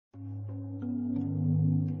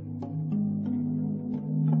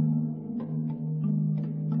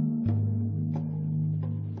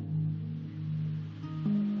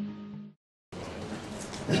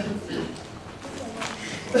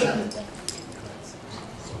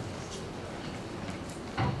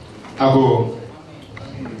Abu.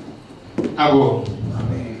 Abu.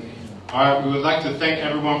 Alright, we would like to thank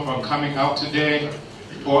everyone for coming out today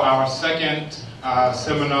for our second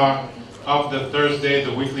seminar of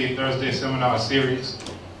the weekly Thursday seminar series.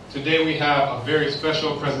 Today we have a very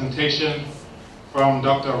special presentation from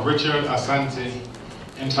Dr. Richard Asante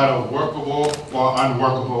entitled Workable or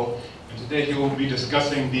Unworkable. And today he will be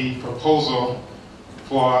discussing the proposal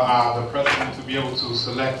for the President to be able to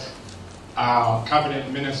select cabinet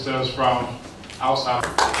ministers from outside.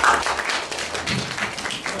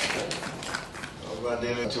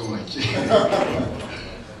 Too much.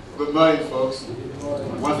 Good morning, folks.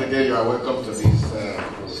 Once again, you are welcome to this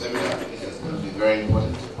seminar. This is going to be very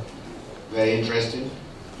important, very interesting,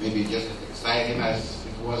 maybe just as exciting as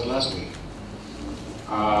it was last week.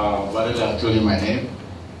 But I'll tell you my name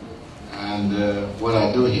and what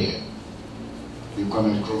I do here.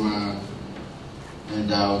 Becoming Nkrumah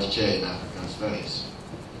Endowed Chair in African Studies.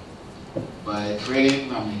 By training,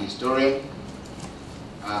 I'm a historian.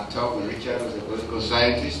 I've talked with Richard, who's a political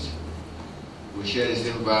scientist. We share the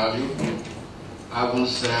same value. I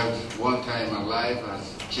once served one time in my life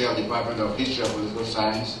as chair of the Department of History and Political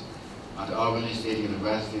Science at Albany State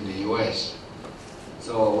University in the US.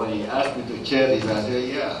 So when he asked me to chair this, I said,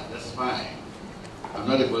 yeah, that's fine. I'm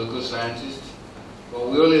not a political scientist, but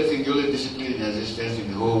we only think the only discipline in existence in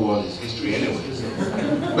the whole world is history anyway. So.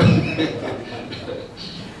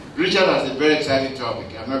 Richard has a very exciting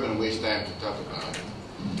topic. I'm not going to waste time to talk about it.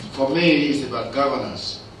 For me, it's about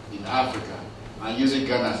governance in Africa and using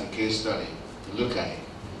Ghana as a case study to look at it.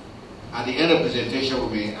 At the end of the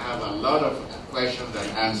presentation, we may have a lot of questions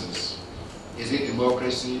and answers. Is it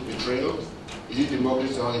democracy betrayal? Is it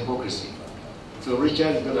democracy or hypocrisy? So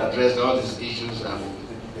Richard is going to address all these issues and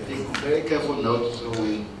we'll take very careful notes so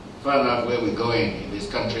we find out where we're going in this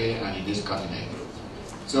country and in this continent.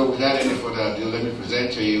 So without any further ado, let me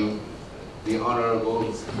present to you the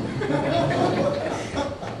Honorable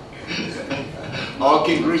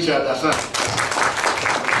King Richard Asante.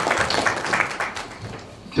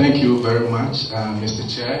 Thank you very much, Mr.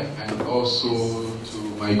 Chair, and also to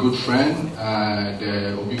my good friend,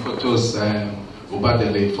 the ubiquitous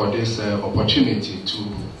Obadele, for this opportunity to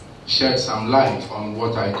shed some light on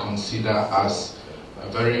what I consider as a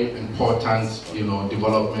very important,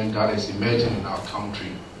 development that is emerging in our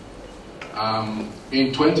country.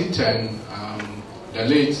 In 2010, the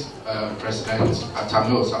late President Atta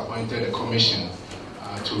Mills appointed a commission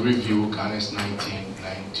to review Ghana's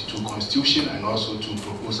 1992 constitution and also to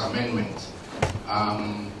propose amendments.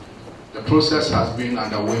 The process has been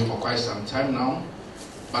underway for quite some time now,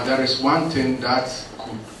 but there is one thing that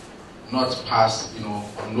could not pass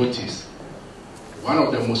unnoticed. One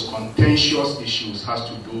of the most contentious issues has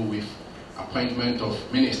to do with appointment of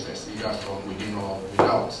ministers, either from within or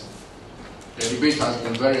without. The debate has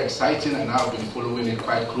been very exciting and I've been following it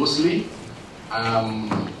quite closely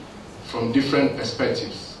from different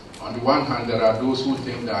perspectives. On the one hand, there are those who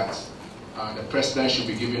think that the president should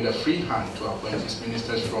be given the free hand to appoint his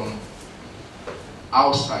ministers from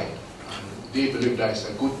outside. And they believe that is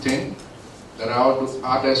a good thing. There are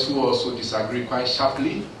others who also disagree quite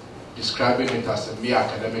sharply, describing it as a mere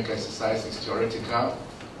academic exercise, it's theoretical,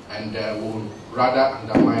 and will rather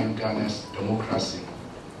undermine Ghana's democracy.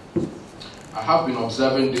 I have been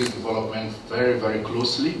observing this development very, very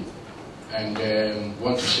closely and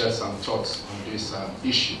want to share some thoughts on this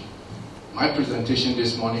issue. My presentation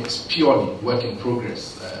this morning is purely work in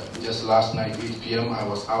progress. Just last night, 8 p.m., I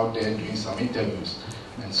was out there doing some interviews,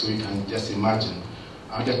 and so you can just imagine.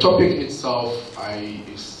 The topic itself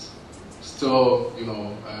is still,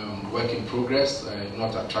 work in progress,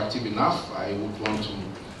 not attractive enough. I would want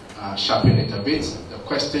to sharpen it a bit. The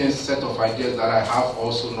questions, set of ideas that I have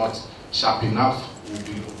also not sharp enough. We'll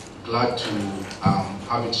be glad to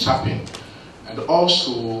have it sharpened. And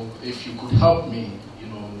also, if you could help me,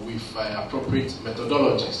 with appropriate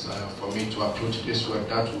methodologies for me to approach this work,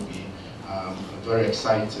 that would be very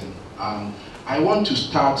exciting. I want to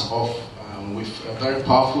start off with a very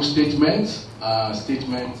powerful statement,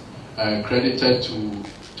 credited to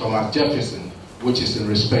Thomas Jefferson, which is in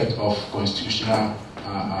respect of constitutional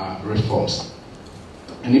reforms.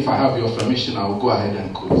 And if I have your permission, I will go ahead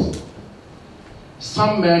and quote.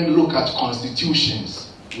 Some men look at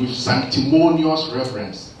constitutions with sanctimonious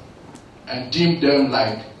reverence and deem them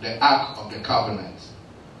like the Ark of the Covenant,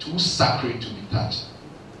 too sacred to be touched.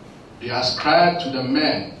 They ascribe to the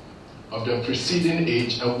men of the preceding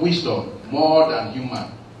age a wisdom more than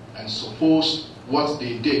human and suppose what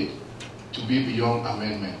they did to be beyond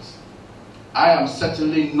amendment. I am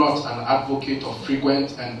certainly not an advocate of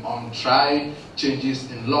frequent and untried changes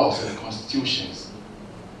in laws and constitutions.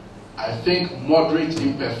 I think moderate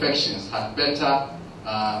imperfections had better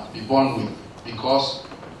be borne with, because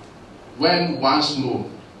when once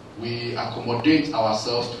known, we accommodate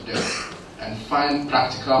ourselves to them and find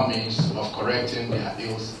practical means of correcting their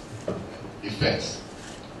ill effects.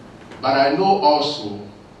 But I know also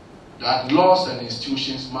that laws and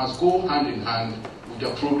institutions must go hand in hand with the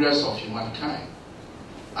progress of humankind.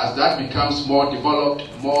 As that becomes more developed,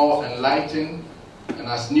 more enlightened, and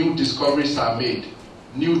as new discoveries are made,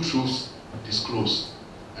 new truths disclosed,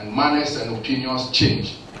 and manners and opinions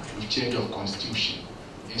change with change of constitution.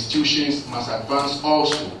 Institutions must advance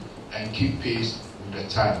also and keep pace with the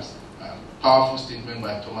times. Powerful statement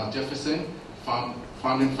by Thomas Jefferson,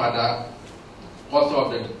 founding father, author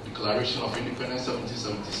of the Declaration of Independence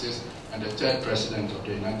 1776, and the third president of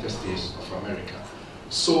the United States of America.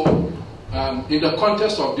 So, in the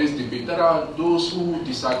context of this debate, there are those who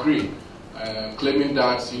disagree, claiming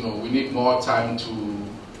that we need more time to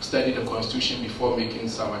study the Constitution before making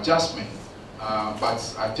some adjustment.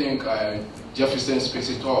 But I think Jefferson speaks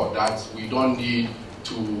it all, that we don't need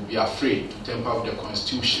to be afraid to tamper with the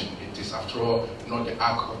Constitution. It is, after all, not the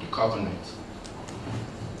Ark of the Covenant.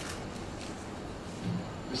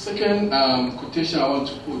 The second quotation I want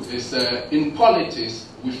to put is, in politics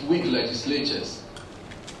with weak legislatures,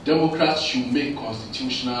 Democrats should make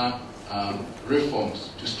constitutional reforms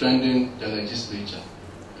to strengthen the legislature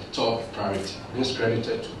a top priority. This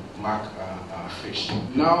credited to Mark Fish.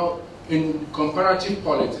 Now, in comparative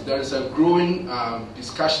politics, there is a growing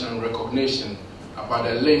discussion and recognition about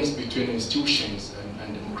the links between institutions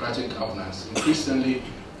and democratic governance. Increasingly,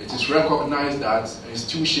 it is recognized that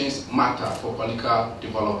institutions matter for political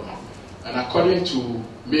development. And according to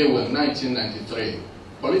Mayweather, 1993,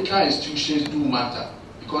 political institutions do matter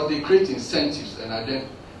because they create incentives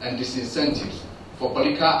and disincentives for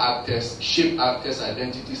political actors, shape actors'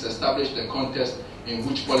 identities, establish the context in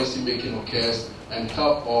which policy making occurs, and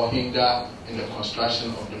help or hinder in the construction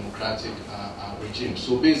of democratic regimes.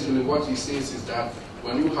 So basically what he says is that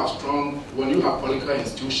when you have political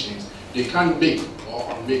institutions, they can make or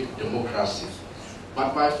unmake democracy.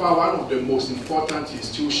 But by far one of the most important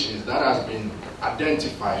institutions that has been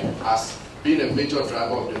identified as being a major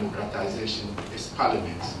driver of democratization is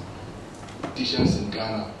Parliament. Politicians in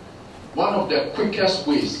Ghana. One of the quickest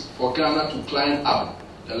ways for Ghana to climb up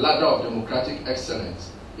the ladder of democratic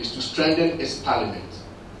excellence is to strengthen its parliament.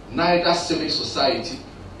 Neither civic society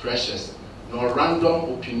pressures nor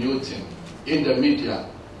random opinionating in the media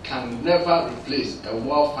can never replace a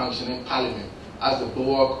well-functioning parliament as the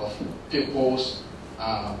bulwark of people's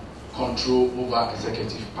control over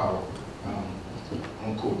executive power.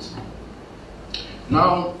 Unquote.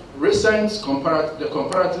 Now, the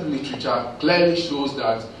comparative literature clearly shows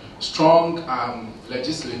that strong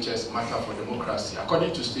legislatures matter for democracy.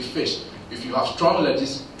 According to Steve Fish, if you have strong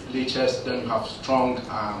legislatures, then you have strong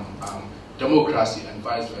democracy, and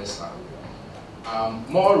vice versa.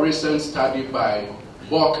 More recent study by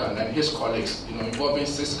Walker and his colleagues, involving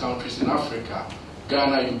 6 countries in Africa: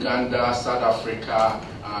 Ghana, Uganda, South Africa,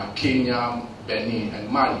 Kenya, Benin, and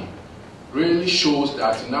Mali, really shows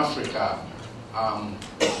that in Africa,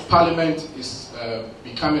 Parliament is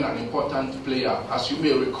becoming an important player. As you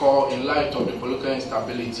may recall, in light of the political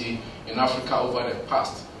instability in Africa over the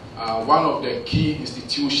past, one of the key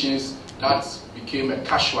institutions that became a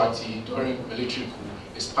casualty during military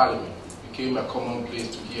coup is Parliament. It became a common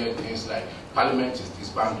place to hear things like Parliament is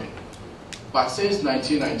disbanded. But since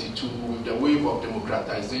 1992, with the wave of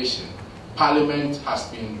democratization, Parliament has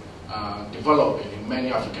been developing in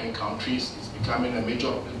many African countries. It's becoming a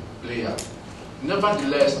major player.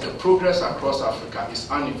 Nevertheless, the progress across Africa is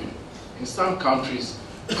uneven. In some countries,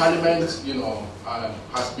 Parliament,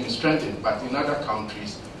 has been strengthened, but in other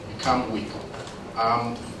countries, become weak.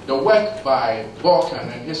 The work by Balkan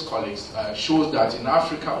and his colleagues shows that in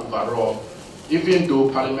Africa overall, even though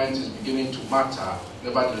Parliament is beginning to matter,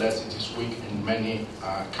 nevertheless it is weak in many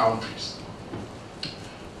countries.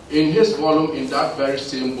 In his volume, in that very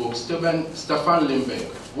same book, Stefan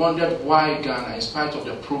Limbeck wondered why Ghana, in spite of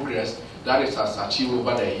the progress that it has achieved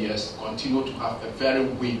over the years, continue to have a very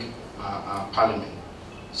weak parliament.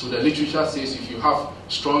 So the literature says if you have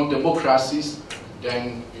strong democracies,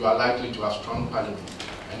 then you are likely to have strong parliament.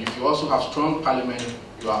 And if you also have strong parliament,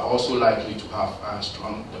 you are also likely to have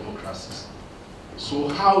strong democracies. So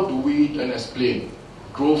how do we then explain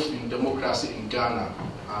growth in democracy in Ghana,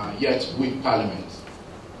 yet weak parliament?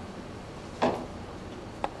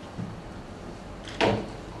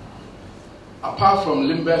 Apart from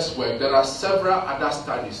Limbeck's work, there are several other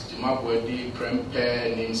studies, Jimabwedi,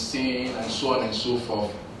 Prempe, Ninsin, and so on and so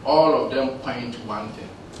forth. All of them point to one thing,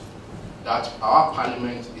 that our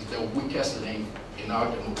parliament is the weakest link in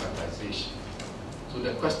our democratization. So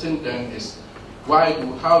the question then is,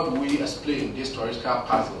 how do we explain this historical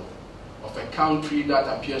puzzle of a country that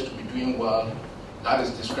appears to be doing well, that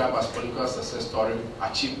is described as political success story,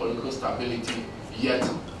 achieve political stability, yet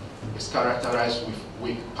is characterized with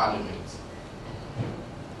weak parliament?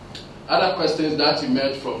 Other questions that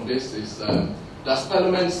emerge from this is, does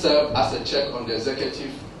parliament serve as a check on the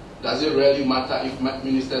executive? Does it really matter if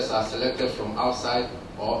ministers are selected from outside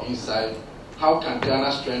or inside? How can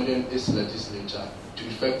Ghana strengthen its legislature to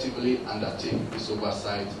effectively undertake its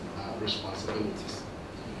oversight responsibilities?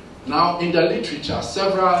 Now, in the literature,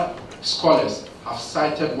 several scholars have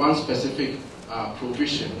cited one specific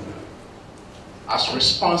provision as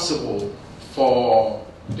responsible for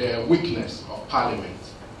the weakness of Parliament.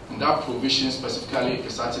 And that provision specifically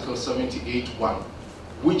is Article 78(1),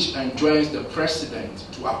 which enjoins the President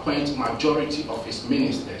to appoint majority of his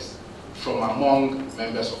ministers from among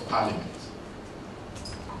members of Parliament.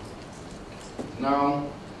 Now,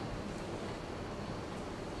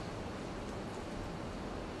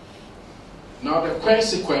 the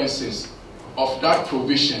consequences of that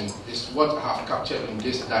provision is what I have captured in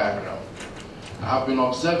this diagram. I have been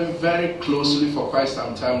observing very closely for quite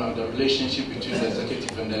some time now the relationship between the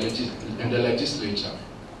executive and the legislature,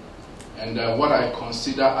 and what I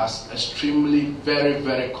consider as extremely, very,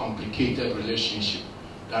 very complicated relationship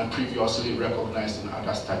than previously recognized in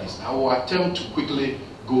other studies. I will attempt to quickly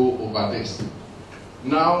go over this.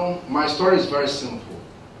 Now, my story is very simple.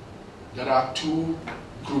 There are two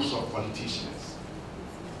groups of politicians.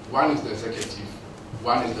 One is the executive,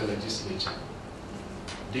 one is the legislature.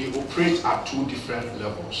 They operate at two different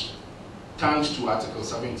levels, thanks to Article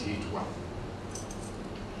 78(1).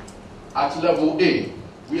 At level A,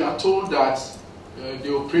 we are told that they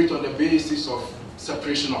operate on the basis of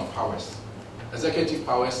separation of powers. Executive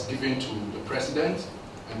powers given to the president,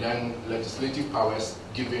 and then legislative powers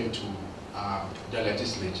given to the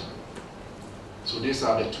legislature. So these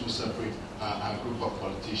are the two separate group of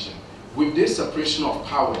politicians. With this separation of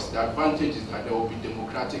powers, the advantage is that there will be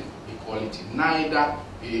democratic equality. Neither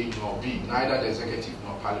A nor B, neither the executive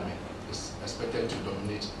nor parliament is expected to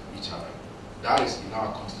dominate each other. That is in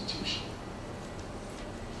our constitution.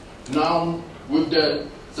 Now, with the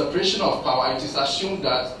separation of power, it is assumed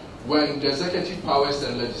that when the executive powers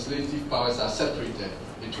and legislative powers are separated,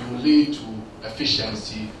 it will lead to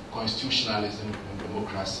efficiency, constitutionalism, and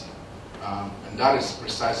democracy. And that is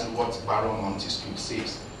precisely what Baron Montesquieu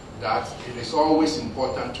says, that it is always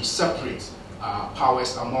important to separate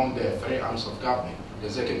powers among the three arms of government, the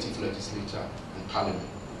executive, legislature, and parliament.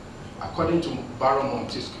 According to Baron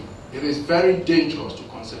Montesquieu, it is very dangerous to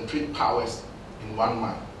concentrate powers in one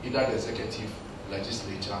man, either the executive,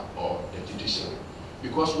 legislature, or the judiciary.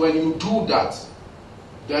 Because when you do that,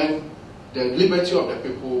 then the liberty of the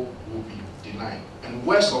people will be denied. And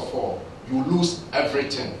worst of all, you lose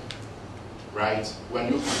everything, right, when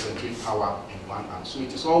you concentrate power in one hand. So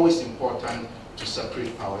it is always important to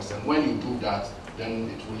separate powers, and when you do that, then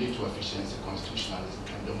it will lead to efficiency, constitutionalism,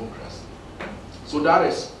 and democracy. So that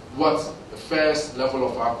is what the first level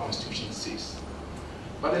of our constitution says.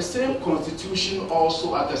 But the same constitution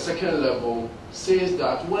also at the second level says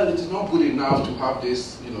that, well, it is not good enough to have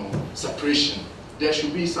this, separation. There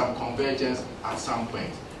should be some convergence at some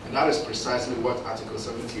point. And that is precisely what Article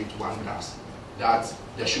 78(1) does, that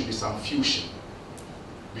there should be some fusion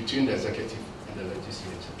between the executive and the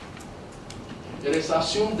legislature. It is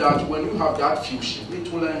assumed that when you have that fusion,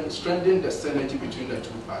 it will strengthen the synergy between the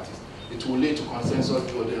two parties. It will lead to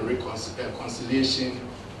consensus building, reconciliation,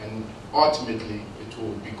 and ultimately it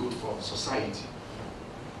will be good for society.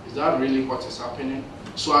 Is that really what is happening?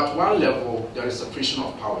 So at one level, there is separation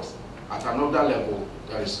of powers. At another level,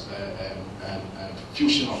 there is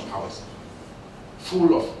fusion of powers,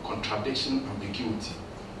 full of contradiction, ambiguity.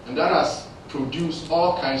 And that has produced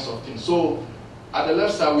all kinds of things. So at the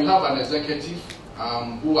left side, we have an executive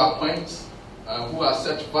who appoints, who has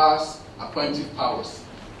such vast appointive powers.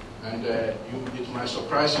 And it might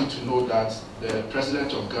surprise you to know that the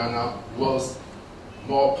President of Ghana wields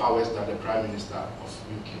more powers than the Prime Minister of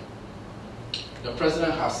UK. The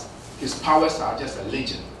President his powers are just a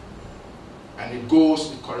legend. And it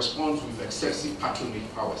corresponds with excessive patronage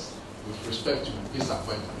powers with respect to his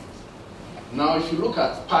appointment. Now, if you look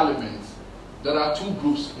at Parliament, there are two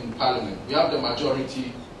groups in Parliament. We have the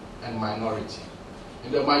majority and minority.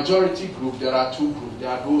 In the majority group, there are two groups. There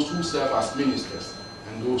are those who serve as ministers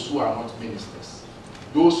and those who are not ministers.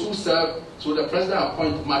 Those who serve, so the president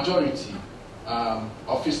appoints majority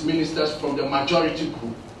of his ministers from the majority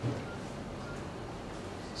group.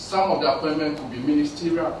 Some of the appointment could be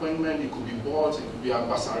ministerial appointment, it could be boards, it could be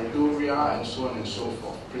ambassadorial, and so on and so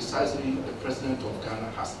forth. Precisely, the President of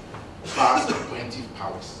Ghana has vast appointive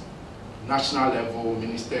powers. National level,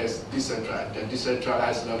 ministers,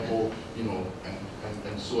 decentralized level,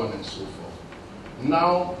 and so on and so forth.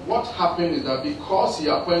 Now, what happened is that because he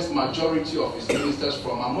appoints majority of his ministers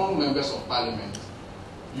from among members of parliament,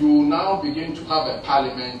 you now begin to have a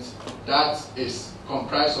parliament that is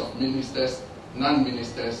comprised of ministers,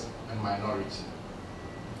 non-ministers, and minority.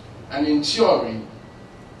 And in theory,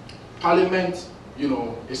 parliament,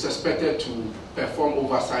 is expected to perform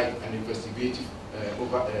oversight and investigative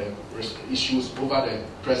issues over the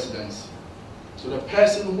presidency. So the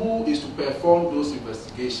person who is to perform those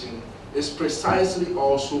investigations is precisely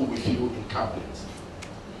also with you in cabinet.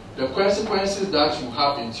 The consequences that you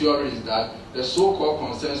have in theory is that the so-called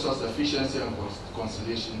consensus, efficiency, and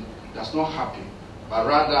conciliation does not happen, but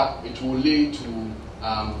rather it will lead to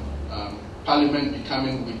parliament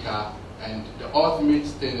becoming weaker, and the ultimate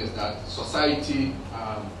thing is that society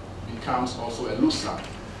becomes also a loser.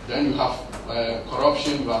 Then you have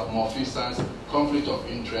corruption, you have malfeasance, conflict of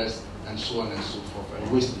interest, and so on and so forth,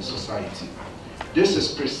 and waste in society. This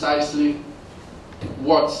is precisely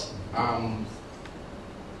what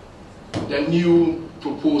the new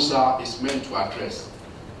proposal is meant to address.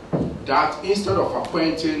 That instead of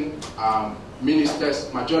appointing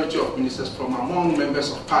ministers, majority of ministers from among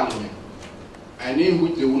members of parliament, and in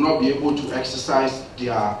which they will not be able to exercise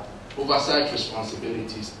their oversight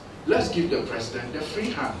responsibilities, let's give the president the free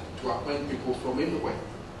hand to appoint people from anywhere.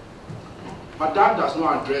 But that does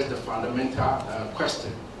not address the fundamental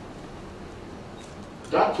question.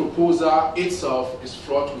 That proposal itself is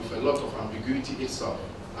fraught with a lot of ambiguity itself.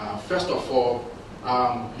 First of all,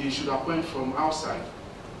 he should appoint from outside.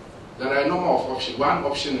 There are a number of options. One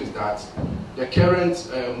option is that the current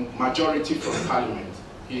majority from parliament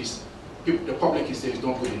the public is saying is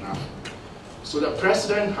not good enough. So the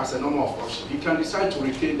president has a number of options. He can decide to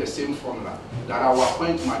retain the same formula that I will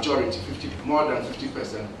appoint majority, more than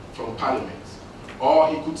 50% from parliament. Or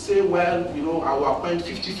he could say, well, I will appoint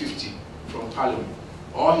 50-50 from parliament.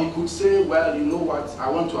 Or he could say, well, you know what, I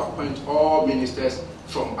want to appoint all ministers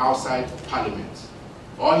from outside parliament.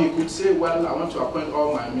 Or he could say, well, I want to appoint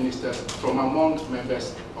all my ministers from among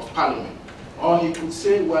members of parliament. Or he could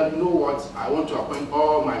say, well, you know what, I want to appoint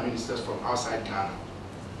all my ministers from outside Ghana.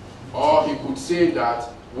 Or he could say that,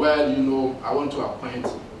 well, I want to appoint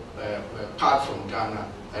part from Ghana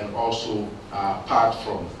and also part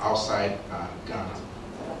from outside Ghana.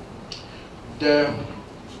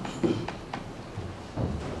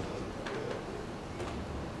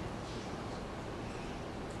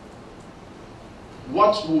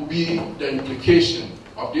 What will be the implication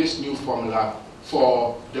of this new formula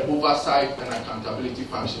for the oversight and accountability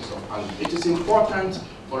functions of Parliament? It is important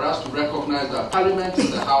for us to recognize that Parliament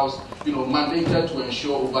is the House, mandated to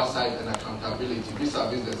ensure oversight and accountability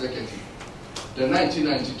vis-à-vis the executive. The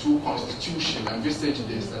 1992 Constitution envisaged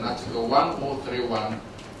this, and Article 1031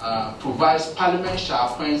 provides Parliament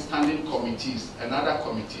shall appoint standing committees and other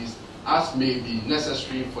committees as may be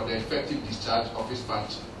necessary for the effective discharge of its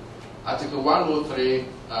function. Article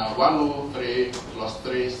 103 plus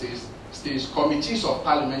 3 states committees of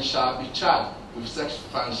Parliament shall be charged with such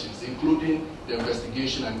functions, including the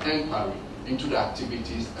investigation and inquiry into the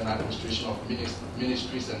activities and administration of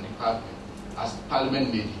ministries and departments, as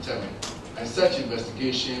Parliament may determine. And such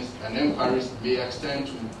investigations and inquiries may extend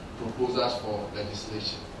to proposals for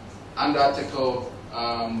legislation. Under Article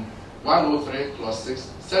 103 plus 6,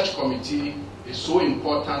 such committee is so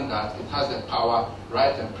important that it has the power,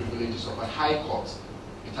 right, and privileges of a high court.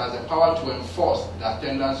 It has the power to enforce the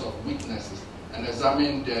attendance of witnesses and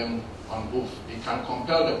examine them on oath. It can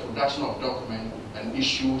compel the production of documents and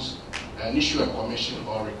issue a commission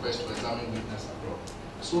or request to examine witnesses abroad.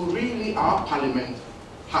 So really, our Parliament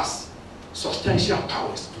has substantial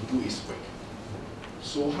powers to do its work.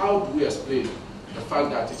 So how do we explain the fact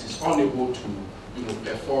that it is unable to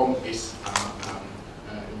perform its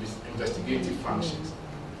investigative functions?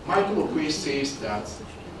 Michael Okwui says that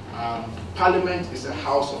Parliament is a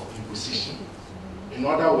house of inquisition. In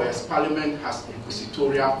other words, Parliament has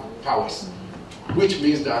inquisitorial powers, which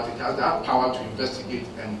means that it has that power to investigate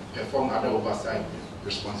and perform other oversight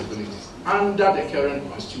responsibilities. Under the current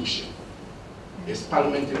constitution, is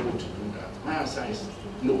Parliament able to do that? My answer is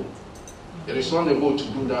no. It is not able to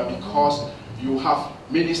do that because you have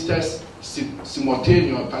ministers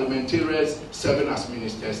simultaneously, parliamentarians serving as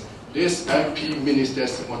ministers. These MP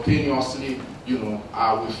ministers simultaneously,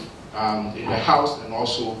 are with in the House and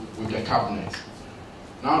also with the cabinet.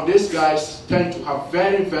 Now, these guys tend to have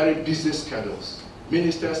very, very busy schedules.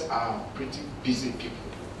 Ministers are pretty busy people.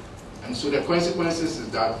 And so the consequences is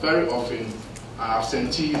that very often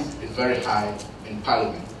absentees is very high in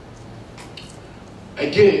Parliament.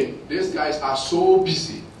 Again, these guys are so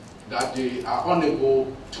busy that they are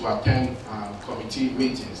unable to attend committee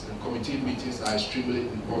meetings, and committee meetings are extremely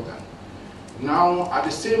important. Now, at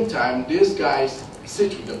the same time, these guys sit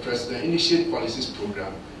with the president, initiate policies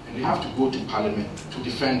program, and they have to go to Parliament to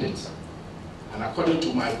defend it. And according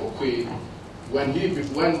to Mike Okwe,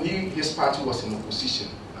 when his party was in opposition,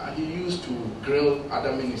 he used to grill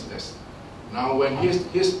other ministers. Now, when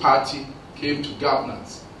his party came to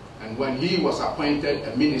governance, and when he was appointed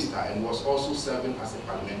a minister and was also serving as a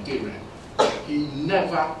parliamentarian, he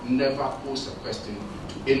never posed a question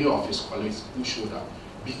to any of his colleagues who showed up,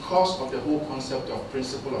 because of the whole concept of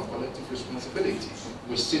principle of collective responsibility.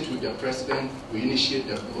 We sit with the president, we initiate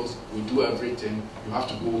the bills, we do everything. You have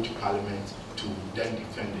to go to Parliament to then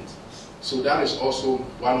defend it. So that is also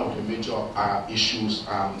one of the major issues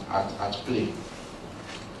at play.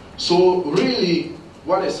 So really,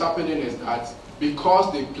 what is happening is that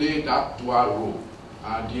because they play that dual role,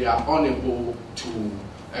 they are unable to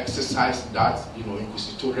exercise that,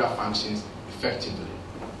 inquisitorial functions effectively.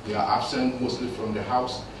 They are absent mostly from the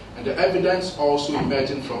House. And the evidence also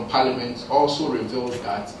emerging from Parliament also reveals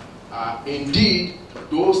that indeed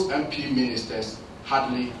those MP ministers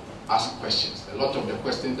hardly ask questions. A lot of the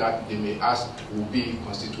questions that they may ask will be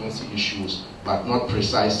constituency issues, but not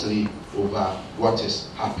precisely over what is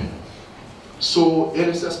happening. So it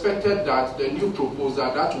is expected that the new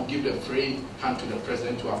proposal that will give the free hand to the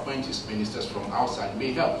president to appoint his ministers from outside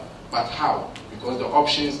may help. But how? Because the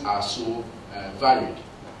options are so varied.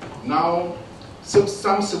 Now, some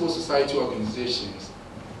civil society organizations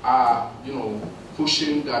are,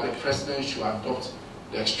 pushing that the president should adopt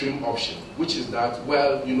the extreme option, which is that,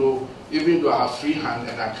 well, even though I have free hand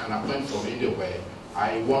and I can appoint from anywhere,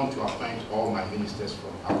 I want to appoint all my ministers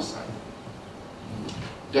from outside.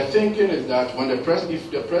 The thinking is that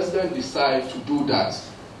if the president decides to do that,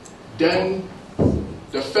 then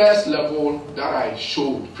the first level that I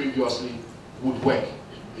showed previously would work.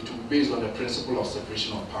 It will be based on the principle of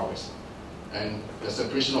separation of powers. And the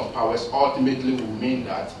separation of powers ultimately will mean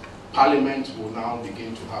that Parliament will now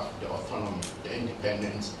begin to have the autonomy, the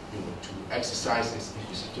independence, to exercise its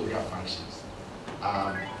inquisitorial functions.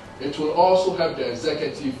 It will also help the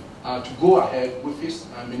executive to go ahead with its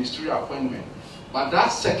ministerial appointment. But that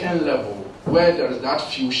second level, where there is that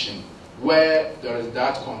fusion, where there is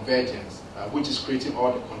that convergence, which is creating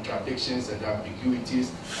all the contradictions and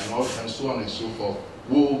ambiguities and so on and so forth,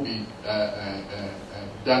 will be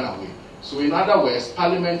done away. So in other words,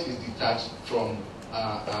 Parliament is detached from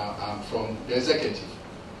the executive.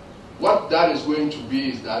 What that is going to be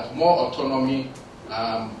is that more autonomy,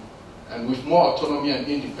 and with more autonomy and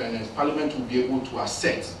independence, Parliament will be able to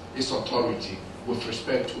assert its authority with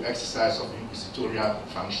respect to exercise of inquisitorial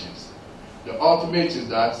functions. The ultimate is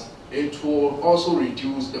that it will also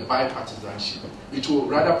reduce the bipartisanship. It will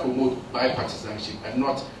rather promote bipartisanship and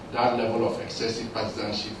not that level of excessive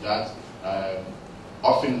partisanship that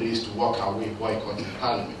often leads to walk away boycotting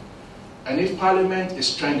Parliament. And if Parliament is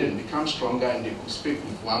strengthened, becomes stronger, and they could speak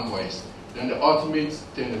with one voice, then the ultimate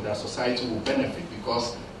thing is that society will benefit,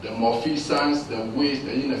 because the malfeasance, the waste,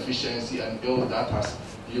 the inefficiency and ill that has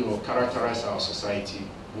characterized our society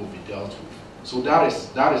will be dealt with. So that is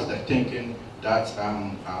the thinking that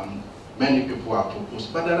many people are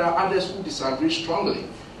proposing. But there are others who disagree strongly.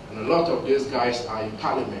 And a lot of these guys are in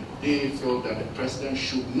Parliament. They feel that the president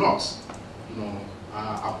should not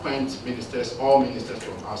appoint ministers, all ministers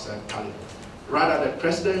from outside Parliament. Rather, the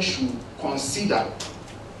president should consider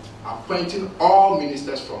appointing all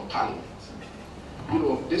ministers from Parliament.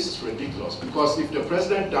 This is ridiculous, because if the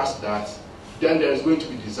president does that, then there is going to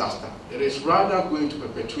be disaster. It is rather going to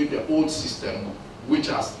perpetuate the old system, which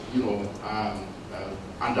has,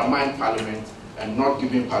 undermined Parliament and not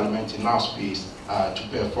giving Parliament enough space to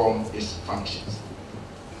perform its functions.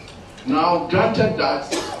 Now, granted that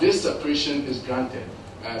this separation is granted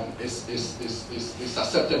and is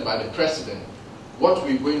accepted by the president, what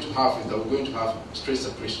we're going to have is that we're going to have straight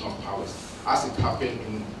separation of powers, as it happened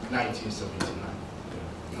in 1979.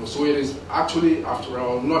 So it is actually, after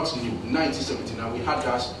all, not new. In 1979, we had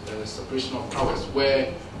that separation of powers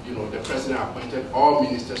where, the president appointed all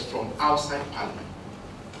ministers from outside Parliament.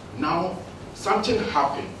 Now, something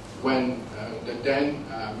happened when the then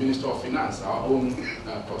Minister of Finance, our own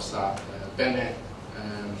Professor Bennett,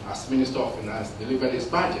 as Minister of Finance, delivered his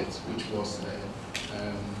budget, which was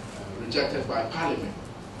rejected by Parliament.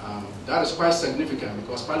 That is quite significant,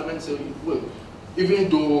 because Parliament said, well, even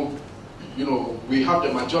though we have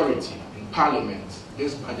the majority in Parliament,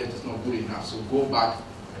 this budget is not good enough, so go back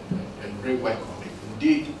and rework on it.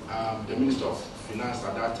 Indeed, the Minister of Finance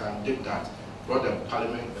at that time did that, brought the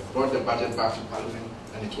budget back to Parliament,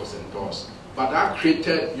 and it was endorsed. But that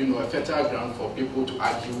created, a fertile ground for people to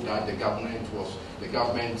argue that the government,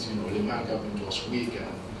 Liman government was weak,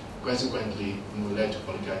 and consequently, led to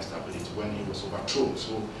political instability when he was overthrown.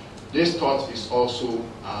 So this thought is also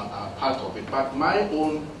part of it. But my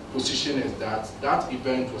own position is that that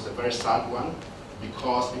event was a very sad one,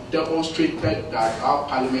 because it demonstrated that our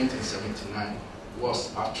Parliament in '79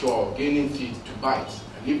 was, after all, gaining teeth to bite.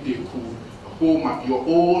 And if they could, your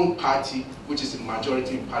own party, which is in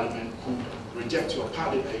majority in Parliament, could reject your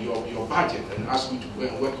budget and ask you to go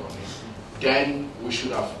and work on it, then we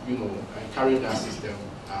should have, carried that system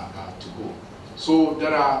to go. So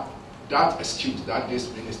there are that excuse that these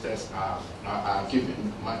ministers are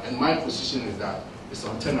given, and my position is that it's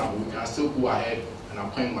untenable. We can still go ahead and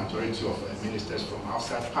appoint majority of ministers from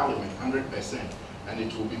outside Parliament, 100%, and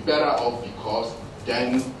it will be better off, because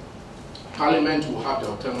then Parliament will have the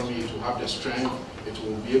autonomy, it will have the strength, it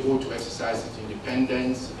will be able to exercise its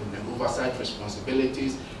independence and oversight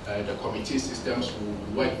responsibilities. The committee systems will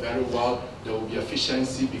work very well. There will be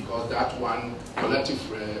efficiency, because that one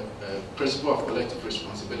principle of collective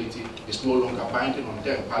responsibility is no longer binding on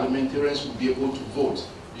them. Parliamentarians will be able to vote,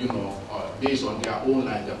 based on their own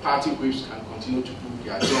line. The party whips can continue to do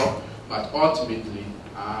their job, but ultimately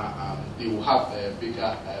they will have a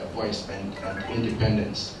bigger voice and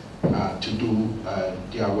independence to do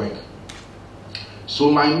their work.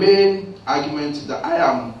 So my main argument is that I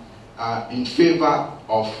am in favor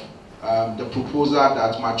of the proposal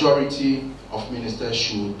that majority of ministers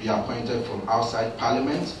should be appointed from outside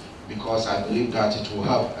Parliament, because I believe that it will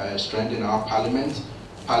help strengthen our Parliament.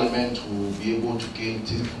 Parliament will be able to gain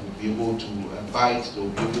teeth, will be able to bite, they will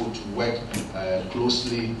be able to work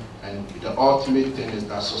closely, and the ultimate thing is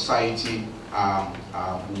that society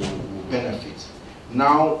will benefit.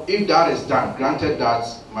 Now, if that is done, granted that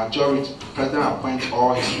majority, President appoints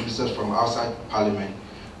all his ministers from outside Parliament,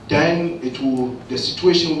 then it will, the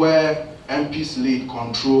situation where MPs lead,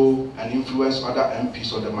 control, and influence other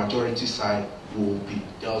MPs on the majority side will be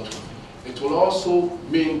dealt with. It will also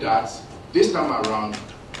mean that this time around,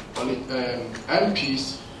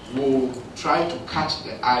 MPs will try to catch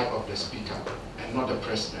the eye of the Speaker and not the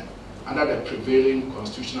President. Under the prevailing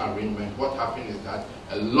constitutional arrangement, what happened is that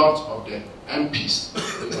a lot of the MPs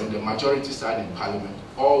on the majority side in Parliament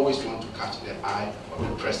always want to catch the eye of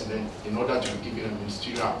the President in order to be given a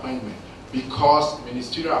ministerial appointment, because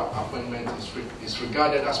ministerial appointment is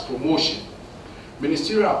regarded as promotion.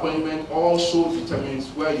 Ministerial appointment also determines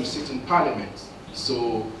where you sit in Parliament.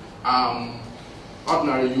 So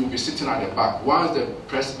ordinarily, you'll be sitting at the back. Once the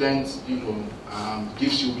President,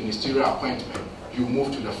 gives you ministerial appointment, you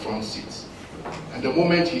move to the front seat. And the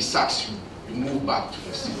moment he sacks you, you move back to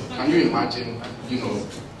the seat. Can you imagine,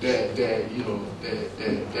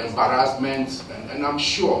 the embarrassment? And I'm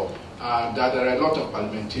sure that there are a lot of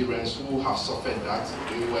parliamentarians who have suffered that.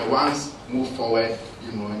 They were once moved forward,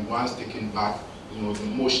 and once taken back. The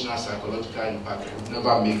emotional, psychological impact would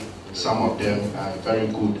never make some of them very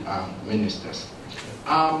good ministers.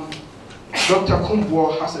 Dr.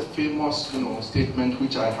 Kumbo has a famous, statement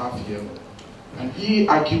which I have here, and he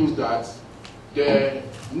argues that the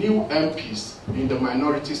new MPs in the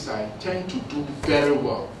minority side tend to do very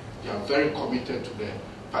well. They are very committed to the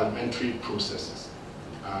parliamentary processes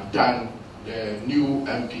than the new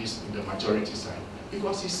MPs in the majority side,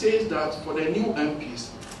 because he says that for the new MPs,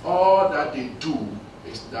 all that they do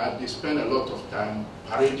is that they spend a lot of time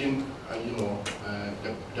parading,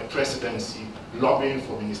 the presidency, lobbying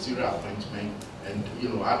for ministerial appointment, and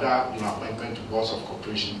other appointment to boards of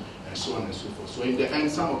corporation, and so on and so forth. So in the end,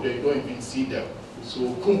 some of them you don't even see them.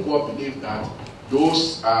 So Kumbo believes that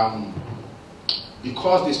those,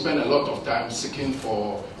 because they spend a lot of time seeking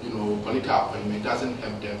for political appointment, doesn't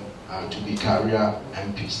help them to be career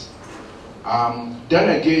MPs. Then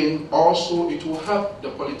again, also it will help the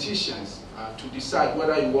politicians to decide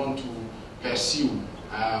whether you want to pursue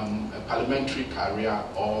a parliamentary career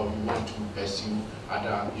or you want to pursue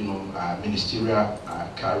other, ministerial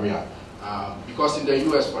career. Because in the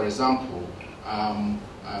US, for example,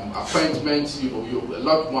 appointments, a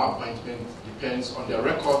lot more appointment depends on the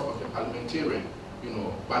record of the parliamentarian,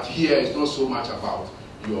 But here it's not so much about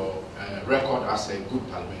your record as a good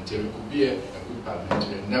parliamentarian. You could be a good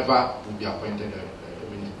parliamentarian, never will be appointed,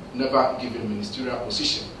 never given a ministerial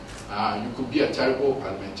position. You could be a terrible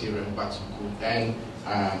parliamentarian, but you could earn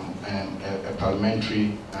a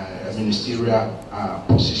parliamentary, ministerial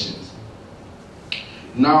positions.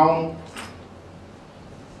 Now,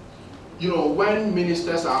 when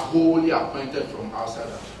ministers are wholly appointed from outside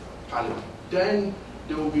of Parliament, then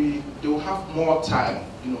they will have more time,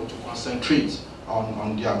 to concentrate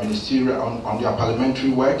on their ministerial, on their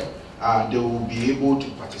parliamentary work. They will be able to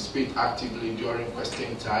participate actively during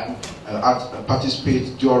question time,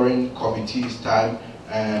 participate during committees time,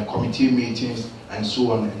 committee meetings, and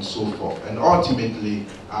so on and so forth. And ultimately,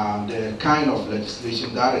 the kind of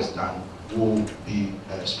legislation that is done will be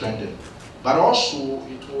strengthened. But also,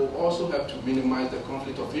 it will also help to minimize the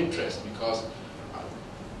conflict of interest, because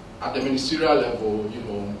at the ministerial level,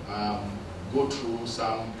 go through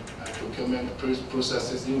some procurement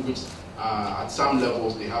processes in which at some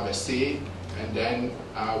levels they have a say, and then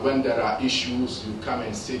when there are issues, you come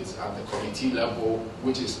and sit at the committee level,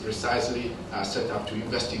 which is precisely set up to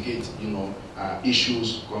investigate,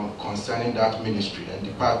 issues concerning that ministry and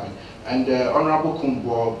department. And Honorable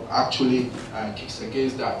Kumbo actually kicks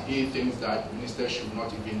against that. He thinks that ministers should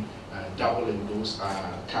not even dabble in those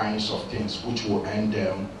kinds of things, which will end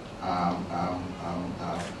them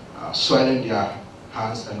soiling their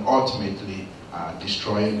hands and ultimately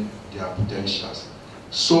destroying their potentials.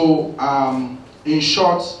 So, in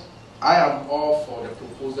short, I am all for the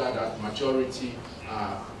proposal that majority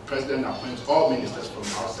President appoints all ministers from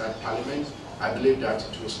outside Parliament. I believe that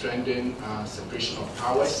it will strengthen separation of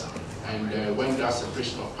powers, and when that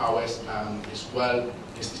separation of powers is well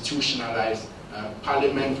institutionalized,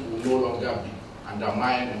 Parliament will no longer be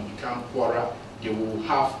undermined and become poorer. They will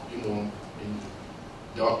have,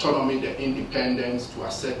 the autonomy, the independence to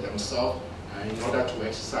assert themselves in order to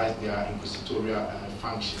exercise their inquisitorial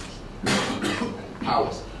functions and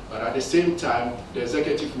powers. But at the same time, the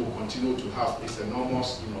executive will continue to have its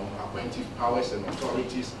enormous, appointive powers and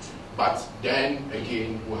authorities, but then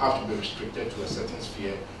again will have to be restricted to a certain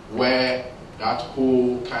sphere where that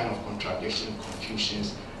whole kind of contradiction,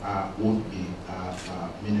 confusions would be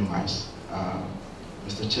minimized.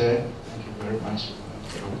 Mr. Chair, thank you very much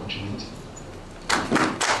for the opportunity.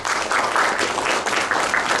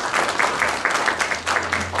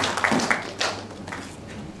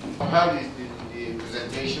 Heard the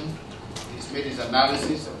presentation. He's made his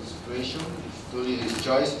analysis of the situation, told you his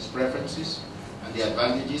choice, his preferences, and the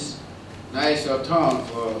advantages. Now it's your turn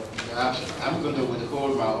for the action. I'm going to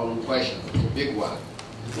withhold my own question, the big one,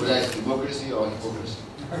 whether it's democracy or hypocrisy.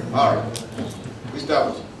 All right. We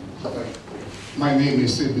start with you. My name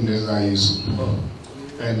is Ebenezer Yusuf,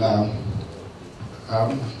 and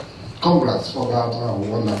congrats for that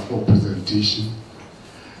wonderful presentation.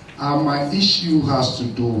 My issue has to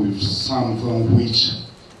do with something which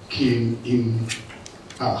came in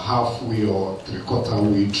halfway or three-quarter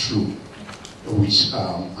way through, which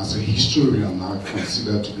as a historian I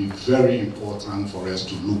consider to be very important for us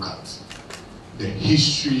to look at. The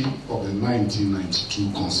history of the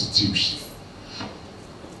 1992 Constitution,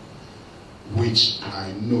 which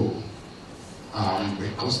I know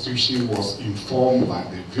the Constitution was informed by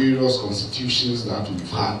the various constitutions that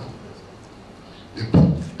we've had, the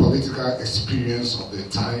political experience of the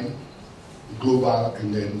time, global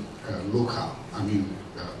and then local,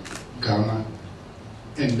 Ghana,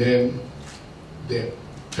 and then the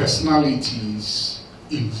personalities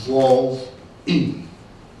involved in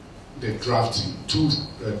the drafting, two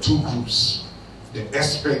groups, the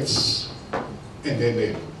experts and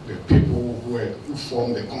then the people who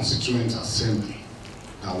formed the Constituent Assembly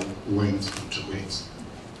that went into it.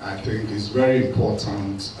 I think it's very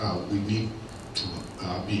important we need to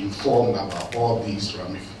be informed about all these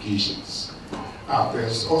ramifications.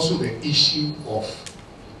 There's also the issue of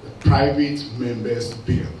the private members'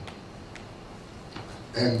 bill.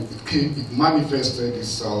 And it manifested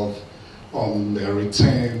itself on the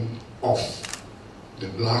return of the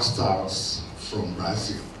Black Stars from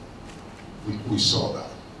Brazil. We saw that.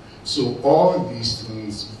 So all these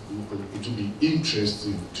things, it will be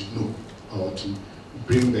interesting to know or to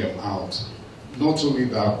bring them out. Not only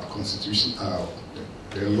that Constitution,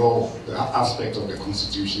 the law, the aspect of the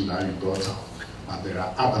Constitution that you brought up, but there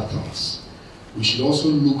are other things. We should also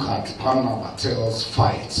look at Panama Patel's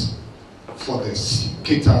fight for the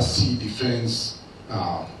Keta Sea Defense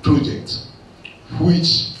project,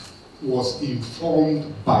 which was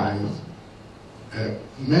informed by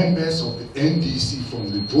members of the NDC from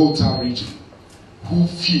the Volta region who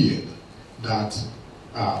feared that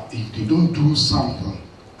if they don't do something,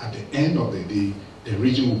 at the end of the day, the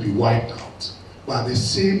region will be wiped out. But at the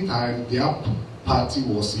same time, their party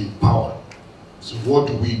was in power. So what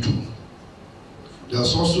do we do?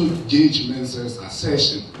 There's also J.H. Mensah's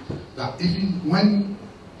assertion that even when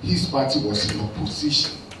his party was in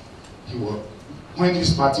opposition, when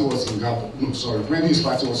his party was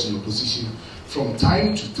in opposition, from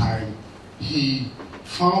time to time, he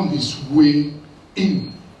found his way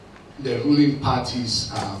in the ruling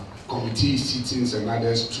party's committee sittings and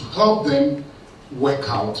others to help them work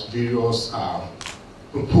out various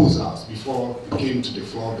proposals before it came to the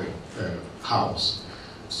floor of the House.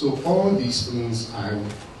 So all these things I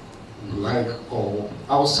would like, or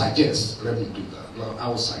I would suggest, let me do that, I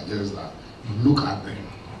would suggest that you look at them,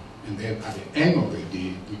 and then at the end of the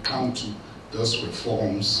day, we come to those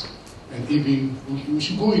reforms, and even we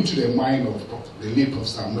should go into the mind of the late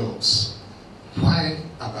Professor Mills. Why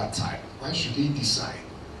at that time? Why should he decide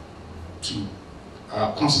to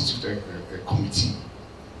constitute a committee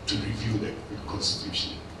to review the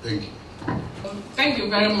Constitution? Thank you. Thank you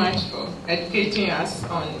very much for educating us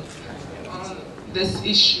on this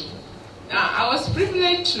issue. I was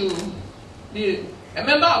privileged to be a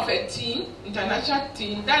member of a team, international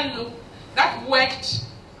team, that worked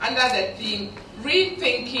under the theme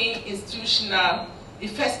Rethinking Institutional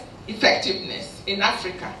Effectiveness in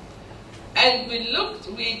Africa. And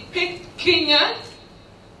we picked Kenya,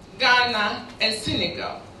 Ghana, and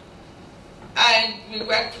Senegal. And we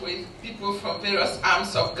worked with people from various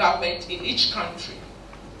arms of government in each country.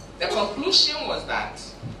 The conclusion was that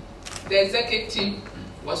the executive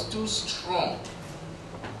was too strong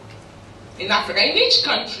in Africa. In each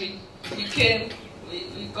country,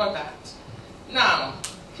 we got that. Now,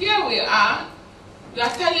 here we are. You are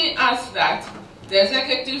telling us that the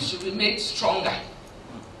executive should be made stronger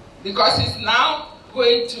because he's now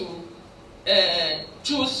going to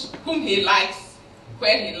choose whom he likes,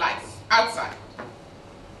 where he likes, outside.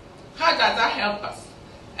 How does that help us?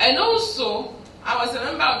 And also, I was a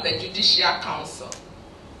member of the Judicial Council.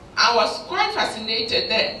 I was quite fascinated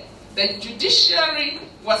then. The judiciary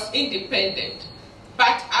was independent,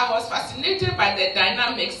 but I was fascinated by the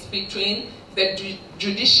dynamics between the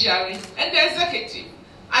judiciary and the executive.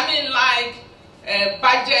 I mean, like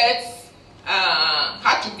budgets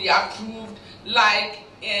had to be approved, like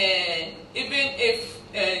even if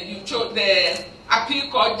you chose the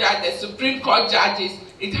appeal court judge, the Supreme Court judges,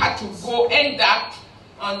 it had to end up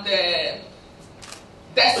on the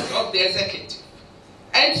desk of the executive.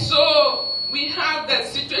 And so we have the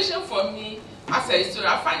situation for me as a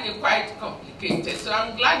historian. I find it quite complicated. So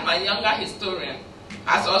I'm glad my younger historian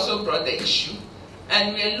has also brought the issue.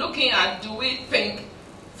 And we're looking at, do we think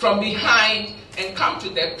from behind and come to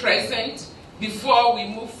the present before we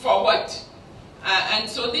move forward? And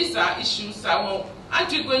so these are issues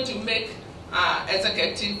aren't we going to make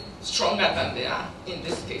executive stronger than they are in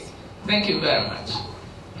this case? Thank you very much.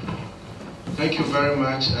 Thank you very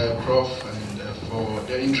much, Prof, and for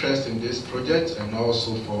the interest in this project and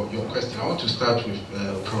also for your question. I want to start with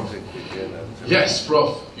Prof. Yes,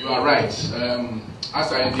 Prof, you are right.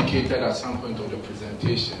 As I indicated at some point of the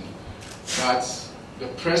presentation, that the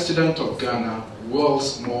President of Ghana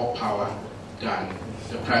wields more power than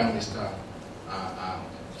the Prime Minister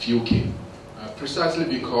UK. Precisely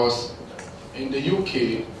because in the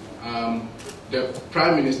UK, the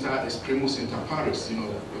Prime Minister is primus inter pares,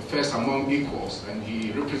 the first among equals, and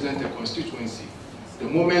he represents a constituency. The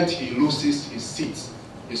moment he loses his seat,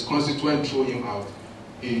 his constituents throw him out,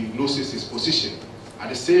 he loses his position. At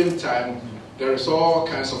the same time, there is all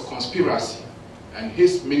kinds of conspiracy, and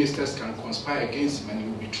his ministers can conspire against him and he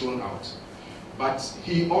will be thrown out. But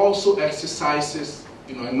he also exercises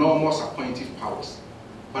enormous appointive powers.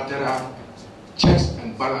 But there are checks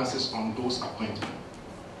and balances on those appointments.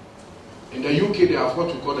 In the UK, they have what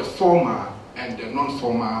we call the formal and the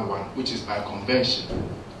non-formal one, which is by convention.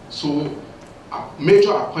 So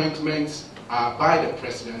major appointments by the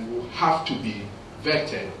president will have to be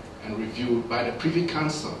vetted and reviewed by the Privy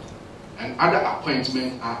Council. And other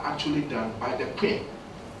appointments are actually done by the Queen.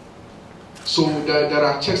 So there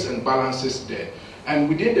are checks and balances there. And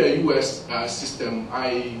within the US system,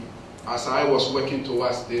 as I was working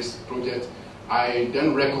towards this project, I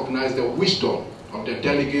then recognized the wisdom of the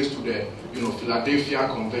delegates to the Philadelphia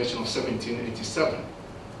Convention of 1787.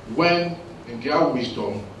 When, in their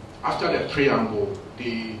wisdom, after the preamble,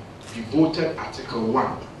 they devoted Article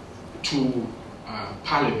 1 to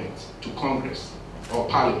Parliament, to Congress, or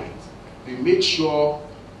Parliament. They made sure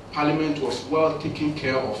Parliament was well taken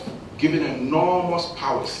care of, given enormous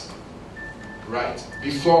powers, right,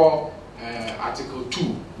 before Article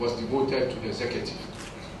 2 was devoted to the executive,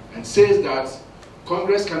 and says that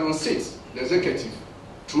Congress can unseat the executive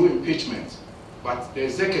through impeachment, but the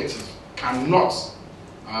executive cannot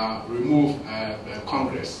remove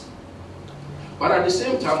Congress. But at the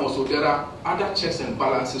same time also, there are other checks and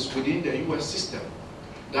balances within the US system,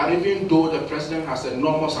 that even though the president has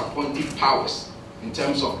enormous appointive powers in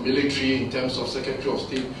terms of military, in terms of Secretary of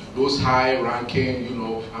State, those high-ranking,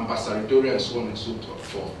 ambassadorial and so on and so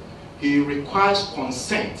forth, he requires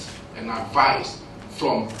consent and advice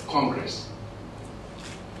from Congress.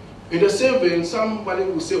 In the same vein, somebody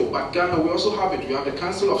will say, oh, but Ghana, we also have it. We have the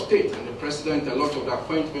Council of State and the President, a lot of the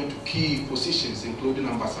appointment to key positions, including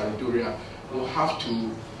ambassadorial, will have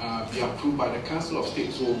to be approved by the Council of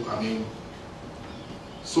State.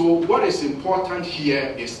 So what is important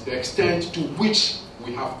here is the extent to which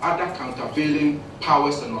we have other countervailing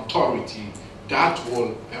powers and authority that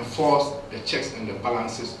will enforce the checks and the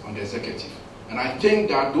balances on the executive. And I think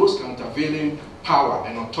that those countervailing power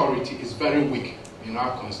and authority is very weak in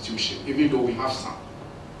our constitution, even though we have some.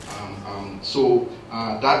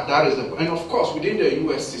 That is the, and of course within the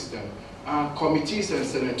US system, committees and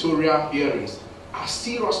senatorial hearings are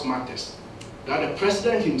serious matters that the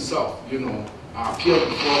president himself, appeared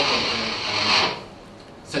before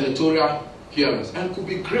senatorial hearings and could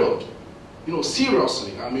be grilled,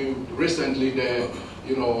 seriously. I mean, recently the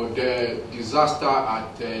disaster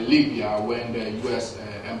at Libya when the US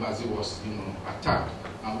embassy was, attacked.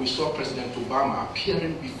 And we saw President Obama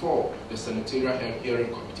appearing before the senatorial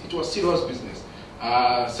hearing committee. It was serious business.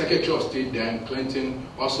 Secretary of State then, Clinton,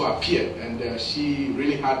 also appeared, and she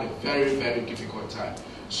really had a very, very difficult time.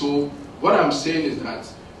 So what I'm saying is that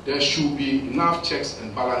there should be enough checks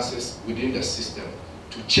and balances within the system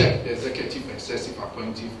to check the executive excessive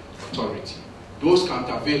appointive authority. Those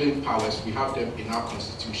countervailing powers, we have them in our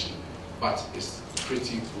constitution, but it's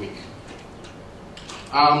pretty weak.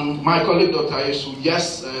 My colleague, Dr. Yesu,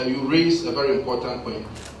 yes, you raised a very important point.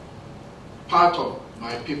 Part of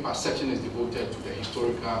my paper certainly is devoted to the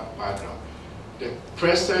historical background. The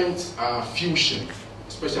present fusion,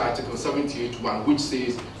 especially Article 78(1), which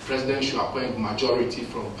says President should appoint majority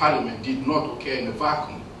from Parliament, did not occur in a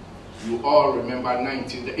vacuum. You all remember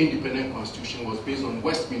the independent constitution was based on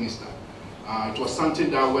Westminster. It was something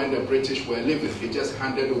that when the British were living, they just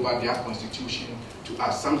handed over their constitution to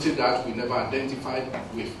us, something that we never identified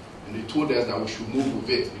with. And they told us that we should move with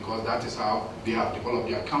it because that is how they have developed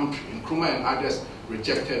their country. Nkrumah and others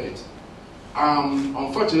rejected it.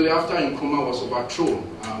 Unfortunately, after Nkrumah was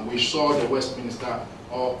overthrown, we saw the Westminster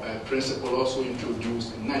principle also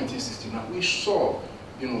introduced in 1969. We saw,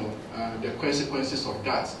 the consequences of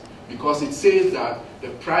that, because it says that the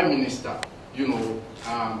Prime Minister,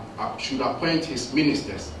 should appoint his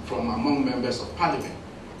ministers from among members of Parliament.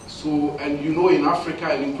 So, and in Africa,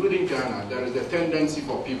 and including Ghana, there is a tendency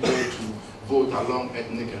for people to vote along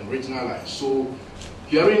ethnic and regional lines. So,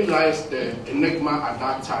 herein lies the enigma at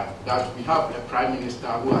that time, that we have a Prime Minister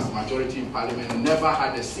who has majority in Parliament and never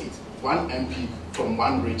had a seat, one MP from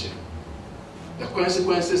one region. The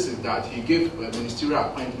consequences is that he gave a ministerial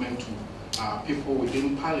appointment to people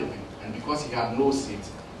within Parliament, and because he had no seat,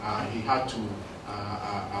 he had to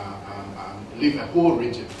leave a whole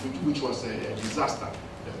region, which was a disaster.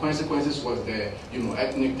 The consequences was the